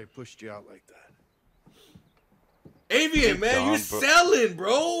 It's sorry I pushed you out like that. Avian, man, you're selling,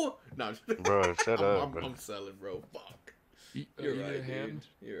 bro. No, Bro, shut up, bro. I'm selling, bro. Fuck. You're You're right, right, hand.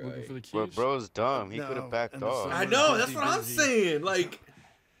 dude. You're Looking right. for the keys. But bro's dumb. He could No, have backed and the off. I Someone's know, that's busy, what I'm busy. saying. Like,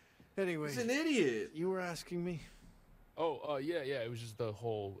 Anyway, he's an idiot. you were asking me? Oh, yeah. It was just the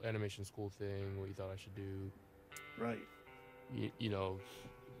whole animation school thing, what you thought I should do. Right. You know,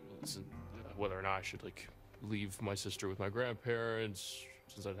 listen, whether or not I should, like, leave my sister with my grandparents,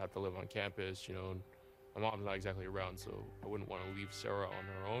 since I'd have to live on campus, you know, and my mom's not exactly around, so I wouldn't want to leave Sarah on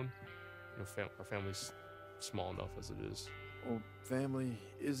her own. You know, our family's small enough as it is. Well, family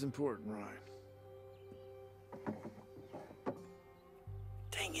is important, Ryan.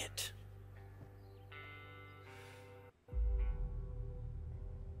 Dang it.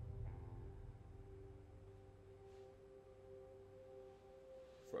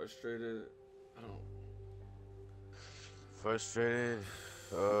 Frustrated. I don't. Frustrated.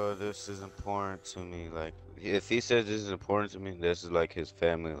 This is important to me. Like, if he says this is important to me, this is like his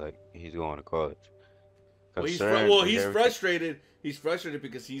family. Like, he's going to college. Well, concerned. he's frustrated. He's frustrated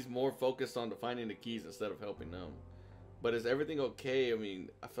because he's more focused on finding the keys instead of helping them. But is everything okay? I mean,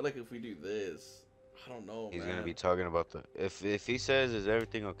 I feel like if we do this, I don't know, He's man. gonna be talking about the if he says is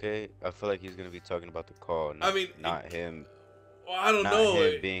everything okay, I feel like he's gonna be talking about the call. Not, I mean, not him. Well, I don't not know.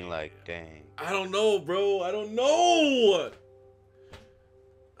 him being like, dang. I don't know, bro. I don't know.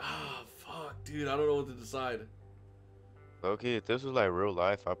 Ah, fuck, dude. I don't know what to decide. Okay, if this was like real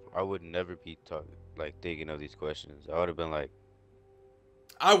life, I would never be thinking of these questions. I would have been like,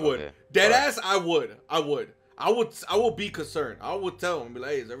 I would. Okay, Deadass, I would. I would be concerned. I would tell him, be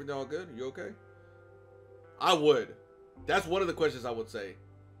like, hey, is everything all good? You okay? I would. That's one of the questions I would say.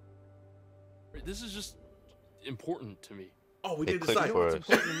 This is just important to me. Oh, we It didn't clicked decide. You know for what's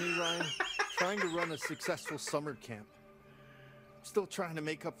us. important to me, Ryan? Trying to run a successful summer camp. Still trying to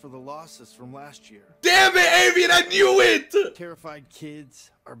make up for the losses from last year. Damn it, Avian, I knew it! Terrified kids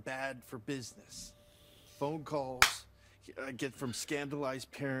are bad for business. Phone calls I get from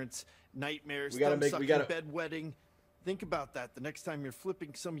scandalized parents, nightmares, thumb-sucking bedwetting. Think about that the next time you're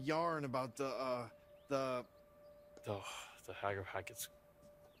flipping some yarn about the Hag of Hackett's.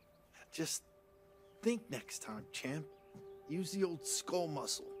 Just think next time, champ. Use the old skull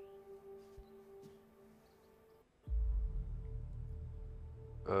muscle.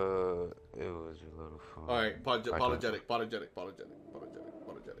 It was a little fun. All right, apologetic.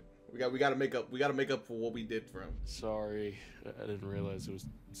 We got to make up. We got to make up for what we did for him. Sorry, I didn't realize it was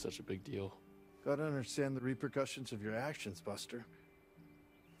such a big deal. Gotta understand the repercussions of your actions, Buster.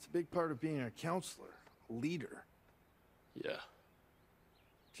 It's a big part of being a counselor, a leader. Yeah.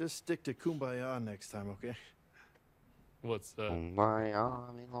 Just stick to kumbaya next time, okay? What's that? Kumbaya,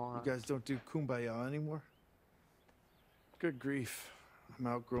 You guys don't do kumbaya anymore? Good grief. I'm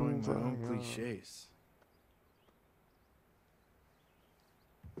outgrowing my own cliches.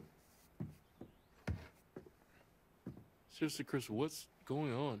 Seriously, Chris, what's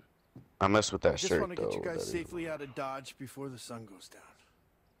going on? I messed with that I just shirt want to though. get you guys that is- safely out of Dodge before the sun goes down.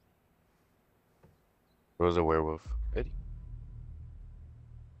 It was a werewolf. Eddie.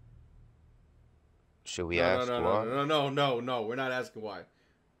 Should we ask why? No. We're not asking why.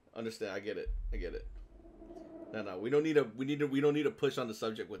 Understand? I get it. No. We don't need to push on the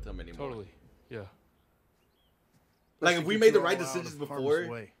subject with him anymore. Totally. Yeah. Like if we made the right decisions decisions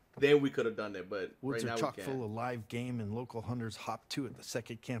before, then we could have done it. But Woods right are now chock we can't. full of live game, and local hunters hop to it the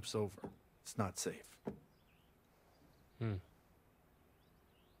second camp's over. It's not safe. Where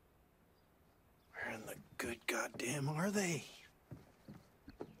in the good goddamn are they?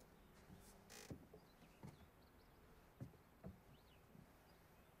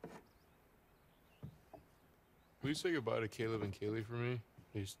 Will you say goodbye to Caleb and Kaylee for me?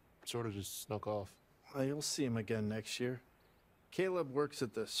 He's sort of just snuck off. Well, you'll see him again next year. Caleb works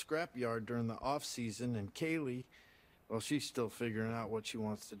at the scrapyard during the off season, and Kaylee, well, she's still figuring out what she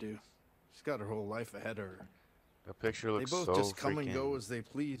wants to do. She's got her whole life ahead of her. The picture looks They both so just come and go freaking as they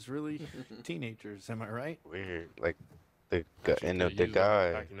please, really. Teenagers, am I right? weird. Like the Actually, and could've the used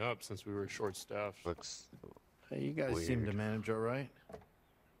guy backing up since we were short-staffed. looks Hey, you guys seem to weird. manage all right.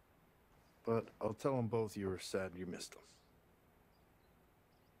 But I'll tell them both you were sad you missed them.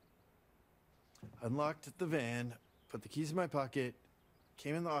 Unlocked the van, put the keys in my pocket,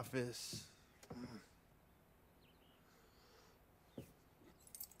 came in the office.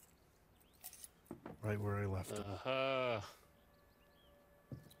 Right where I left them.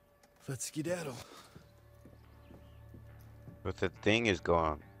 Let's skedaddle. But the thing is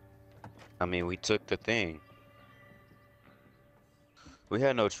gone. I mean, we took the thing. We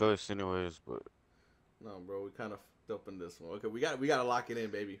had no choice anyways, but No, bro, we kind of fucked up in this one. Okay, we gotta lock it in,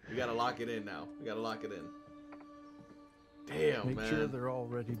 baby. We gotta lock it in now. We gotta lock it in. Damn, Make man. sure they're all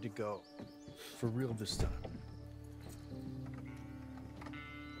ready to go. For real this time.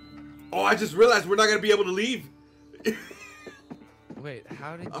 Oh, I just realized we're not gonna be able to leave. Wait,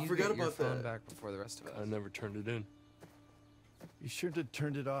 how did I you forgot get your about phone that. back before the rest of us? I never turned it in. You should have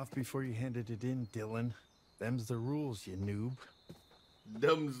turned it off before you handed it in, Dylan. Them's the rules, you noob.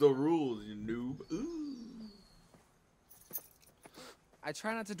 Them's the rules, you noob. Ooh. I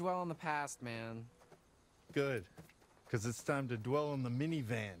try not to dwell on the past, man. Good. Because it's time to dwell on the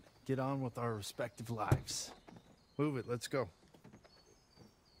minivan. Get on with our respective lives. Move it, let's go.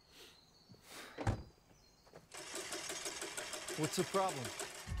 What's the problem?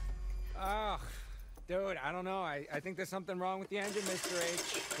 Ugh, dude, I don't know. I think there's something wrong with the engine, Mr.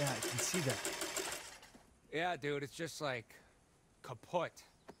 H. Yeah, I can see that. Yeah, dude, it's just like kaput.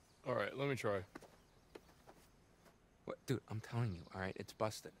 All right, let me try. What, dude? I'm telling you, all right, it's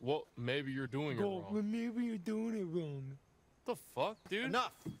busted. Well, maybe you're doing it wrong. Maybe you're doing it wrong. The fuck, dude?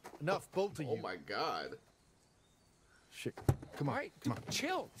 Enough, both of you. Oh my god. Shit. Come on. All right, come on.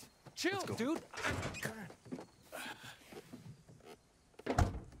 Chill, go. dude.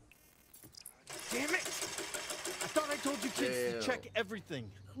 Damn it! I thought I told you kids to check everything.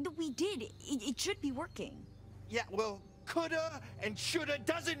 We did. It should be working. Yeah, well, coulda and shoulda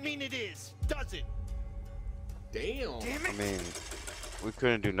doesn't mean it is, does it? Damn. Damn I it! mean, we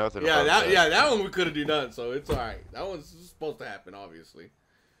couldn't do nothing. Yeah, about that one we couldn't do nothing, so it's all right. That one's supposed to happen, obviously.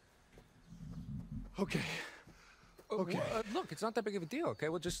 Okay. Okay. Look, it's not that big of a deal. Okay,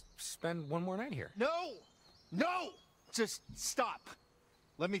 we'll just spend one more night here. No! No! Just stop.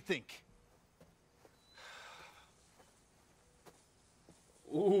 Let me think.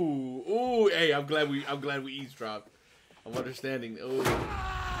 Ooh, hey, I'm glad we eavesdropped. I'm understanding. Ooh.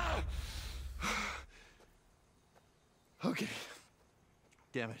 Okay.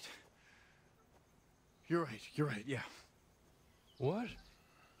 Damn it. You're right, yeah. What?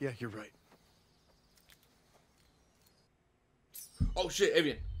 Yeah, you're right. Oh shit,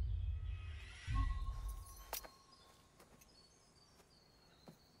 Avian.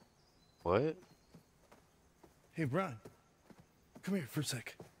 What? Hey, Brian. Come here for a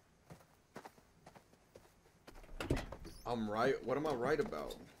sec. I'm right. What am I right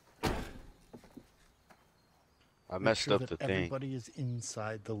about? I messed Make sure up that the thing. everybody is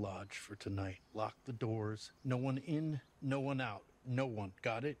inside the lodge for tonight. Lock the doors. No one in, no one out. No one.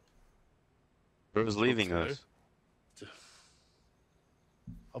 Got it? Bro's leaving Okay. us.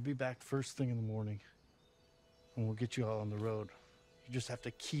 I'll be back first thing in the morning. And we'll get you all on the road. You just have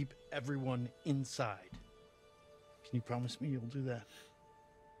to keep everyone inside. Can you promise me you'll do that?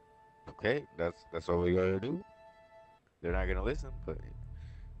 Okay, that's what we gotta do. They're not gonna listen, but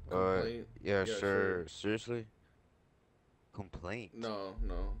Complaint? yeah, Yeah, sure. Seriously? Complaint? No.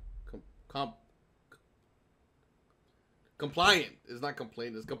 Compliant. It's not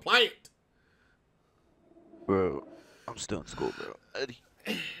complaint. It's compliant. Bro, I'm still in school, bro. Eddie.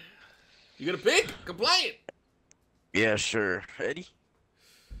 You gonna pick compliant? Yeah, sure. Eddie.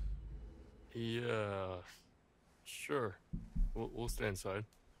 Yeah. Sure. We'll stay inside.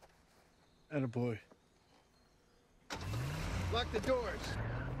 Attaboy. Lock the doors.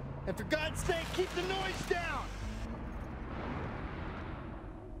 And for God's sake, keep the noise down!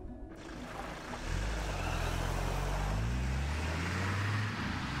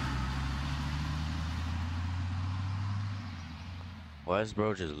 Why is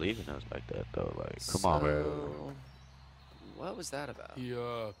bro just leaving us like that though? Like, come on, bro. What was that about? He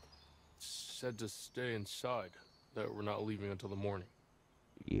said to stay inside. That we're not leaving until the morning.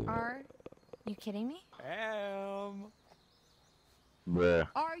 Yeah. Are you kidding me? Bruh.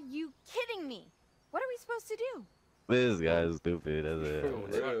 Are you kidding me? What are we supposed to do? This guy's stupid as Go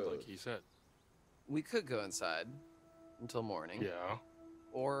inside, a. like he said. We could go inside until morning. Yeah.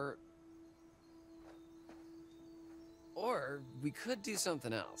 Or we could do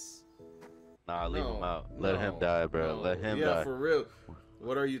something else. Nah, leave him out. Let him No, die, bro. no. Let him yeah, die. for real.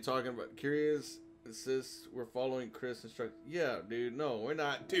 What are you talking about? Curious? Sis, we're following Chris' instructions. Yeah, dude. No, we're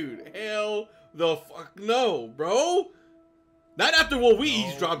not. Dude, hell the fuck no, bro. Not after what we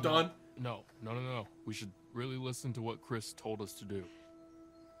eavesdropped on. No. We should really listen to what Chris told us to do.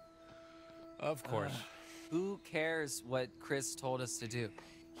 Of course. Who cares what Chris told us to do?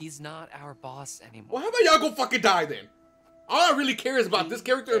 He's not our boss anymore. Well, how about y'all go fucking die then? All I really care is about this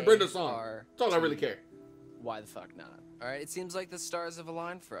character and Brenda's song. That's all I really care. Why the fuck not? All right, it seems like the stars have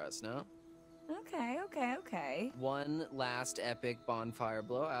aligned for us, no? Okay. One last epic bonfire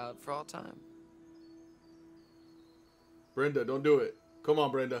blowout for all time. Brenda, don't do it. Come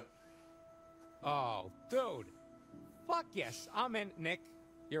on, Brenda. Oh, dude. Fuck yes. I'm in. Nick,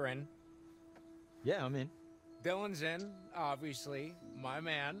 you're in. Yeah, I'm in. Dylan's in, obviously. My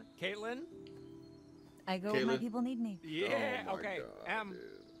man. Caitlin? I go where my people need me. Yeah, Oh my okay. God, dude.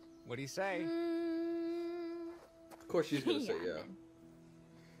 What do you say? Of course she's gonna say Yeah,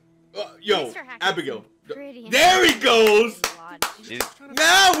 yeah. Yo, Mr. Hackett's Abigail. pretty There he goes. She's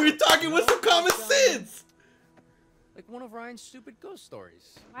Now we're talking with some common sense. like one of Ryan's stupid ghost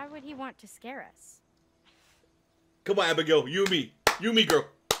stories. Why would he want to scare us? Come on, Abigail. You and me, girl.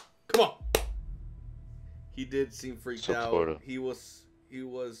 Come on. He did seem freaked Supportive. out. He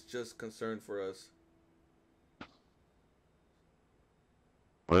was just concerned for us.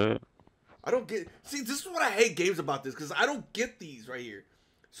 What? I don't get. See, this is what I hate games about this because I don't get these right here.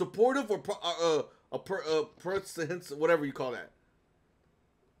 Supportive or whatever you call that.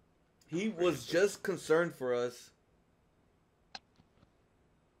 He was just concerned for us.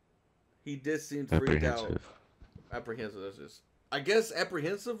 He did seem freaked out. Apprehensive. That's just. I guess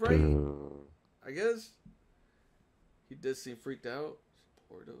apprehensive, right? I guess. He did seem freaked out.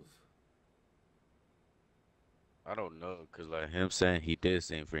 Supportive. I don't know, cause like him saying he did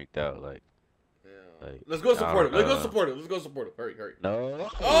seem freaked out. Like, like Let's go I support him. don't Let's go know. support him. Let's go support him. Hurry, hurry. No.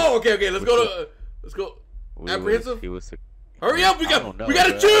 Oh, okay, okay. Let's go to. Let's go. Apprehensive. He was. Hurry up! We I don't know,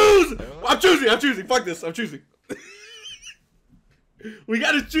 gotta bro. choose. I'm choosing. I'm choosing. Fuck this. I'm choosing. We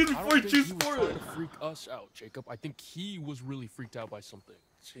gotta choose I don't before we think choose he was for trying it. to freak us out, Jacob. I think he was really freaked out by something.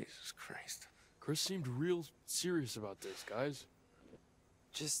 Jesus Christ. Chris seemed real serious about this, guys.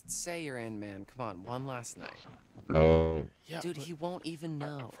 Just say you're in, man. Come on, one last night. No. Yeah, Dude, he won't even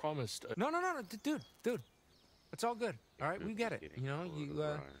know. I promised. No, dude. It's all good. All right, we get it. You know,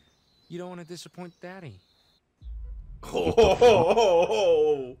 you don't want to disappoint Daddy.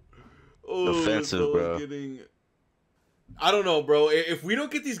 Oh, Offensive, so bro. I don't know, bro. If we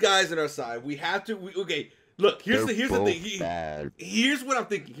don't get these guys on our side, we have to. Okay, look. Here's the thing. Here's what I'm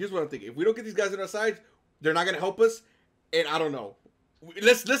thinking. If we don't get these guys on our side, they're not gonna help us. And I don't know.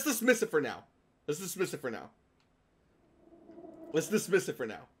 Let's dismiss it for now.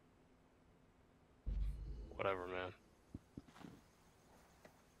 Whatever, man.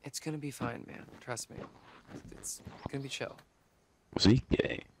 It's gonna be fine, man. Trust me. It's gonna be chill. See?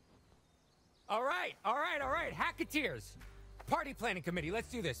 Yeah. All right. Hacketeers. Party planning committee. Let's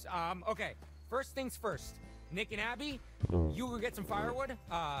do this. Okay. First things first. Nick and Abby, you will get some firewood.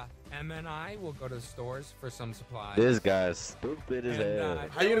 And then I will go to the stores for some supplies. This guy's stupid as hell.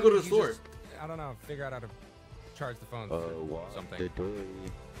 How you gonna go to the store? Just, I don't know. Figure out how to charge the phone or something.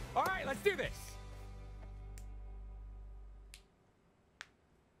 All right. Let's do this.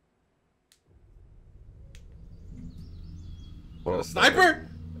 A sniper?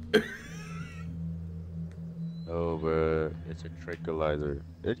 Oh, bro. It's a tranquilizer.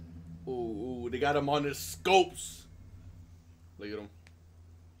 Ooh, they got him on his scopes. Look at him.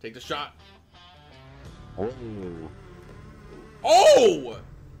 Take the shot. Oh. Oh!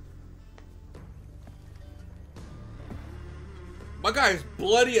 My guy is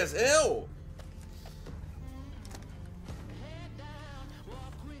bloody as hell.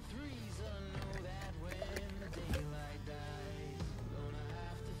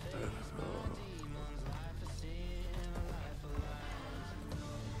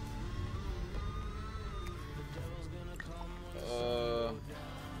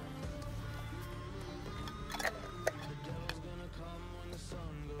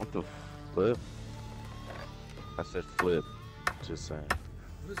 What the flip? I said flip. Just saying.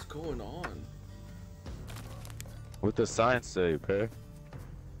 What is going on? What the sign say, bro?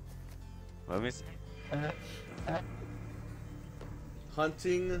 Let me see.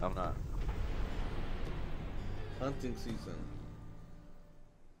 Hunting. I'm not. Hunting season.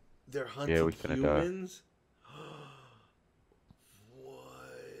 They're hunting Yeah, we finna humans?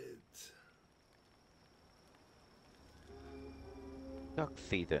 Duck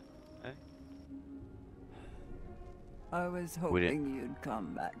feed it. Eh? I was We didn't- hoping you'd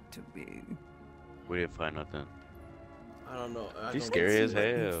come back to me. We didn't find nothing. I don't know. She's scary as What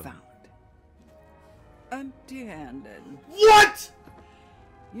you hell. found. Empty-handed. What?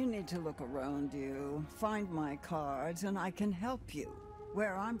 You need to look around you, find my cards, and I can help you.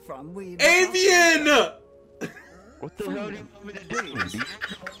 Where I'm from, we... Avian! What the hell do you want me to do?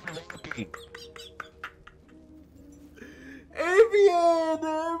 Avian!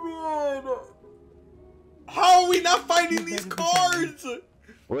 How are we not finding these cards?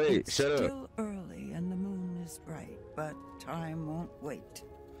 Wait, It's shut up. still early and the moon is bright, but time won't wait.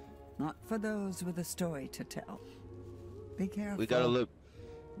 Not for those with a story to tell. Be careful. We gotta look.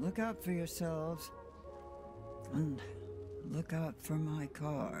 Look out for yourselves. And look out for my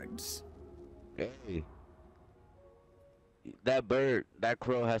cards. Hey. That bird, that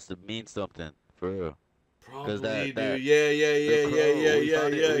crow has to mean something, for real. Probably, that, dude. Yeah.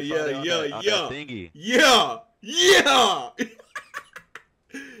 Thingy. Yeah.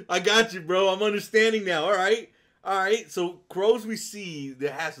 I got you, bro. I'm understanding now. All right. So crows we see,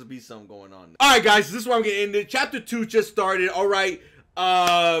 there has to be something going on. All right, guys. This is where I'm getting into. Chapter 2 just started. All right.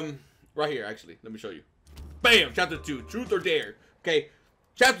 Right here, actually. Let me show you. Bam. Chapter 2. Truth or dare. Okay.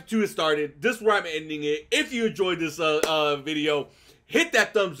 Chapter 2 has started. This is where I'm ending it. If you enjoyed this video, hit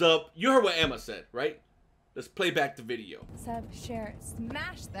that thumbs up. You heard what Emma said, right? Let's play back the video. Sub, share,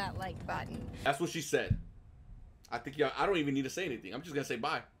 smash that like button. That's what she said. I think y'all, I don't even need to say anything. I'm just going to say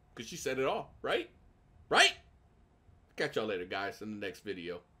bye. Because she said it all, right? Right? Catch y'all later, guys, in the next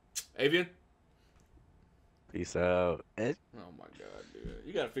video. Avian? Peace out. Oh, my God, dude.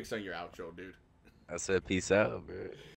 You got to fix on your outro, dude. I said peace out, bro.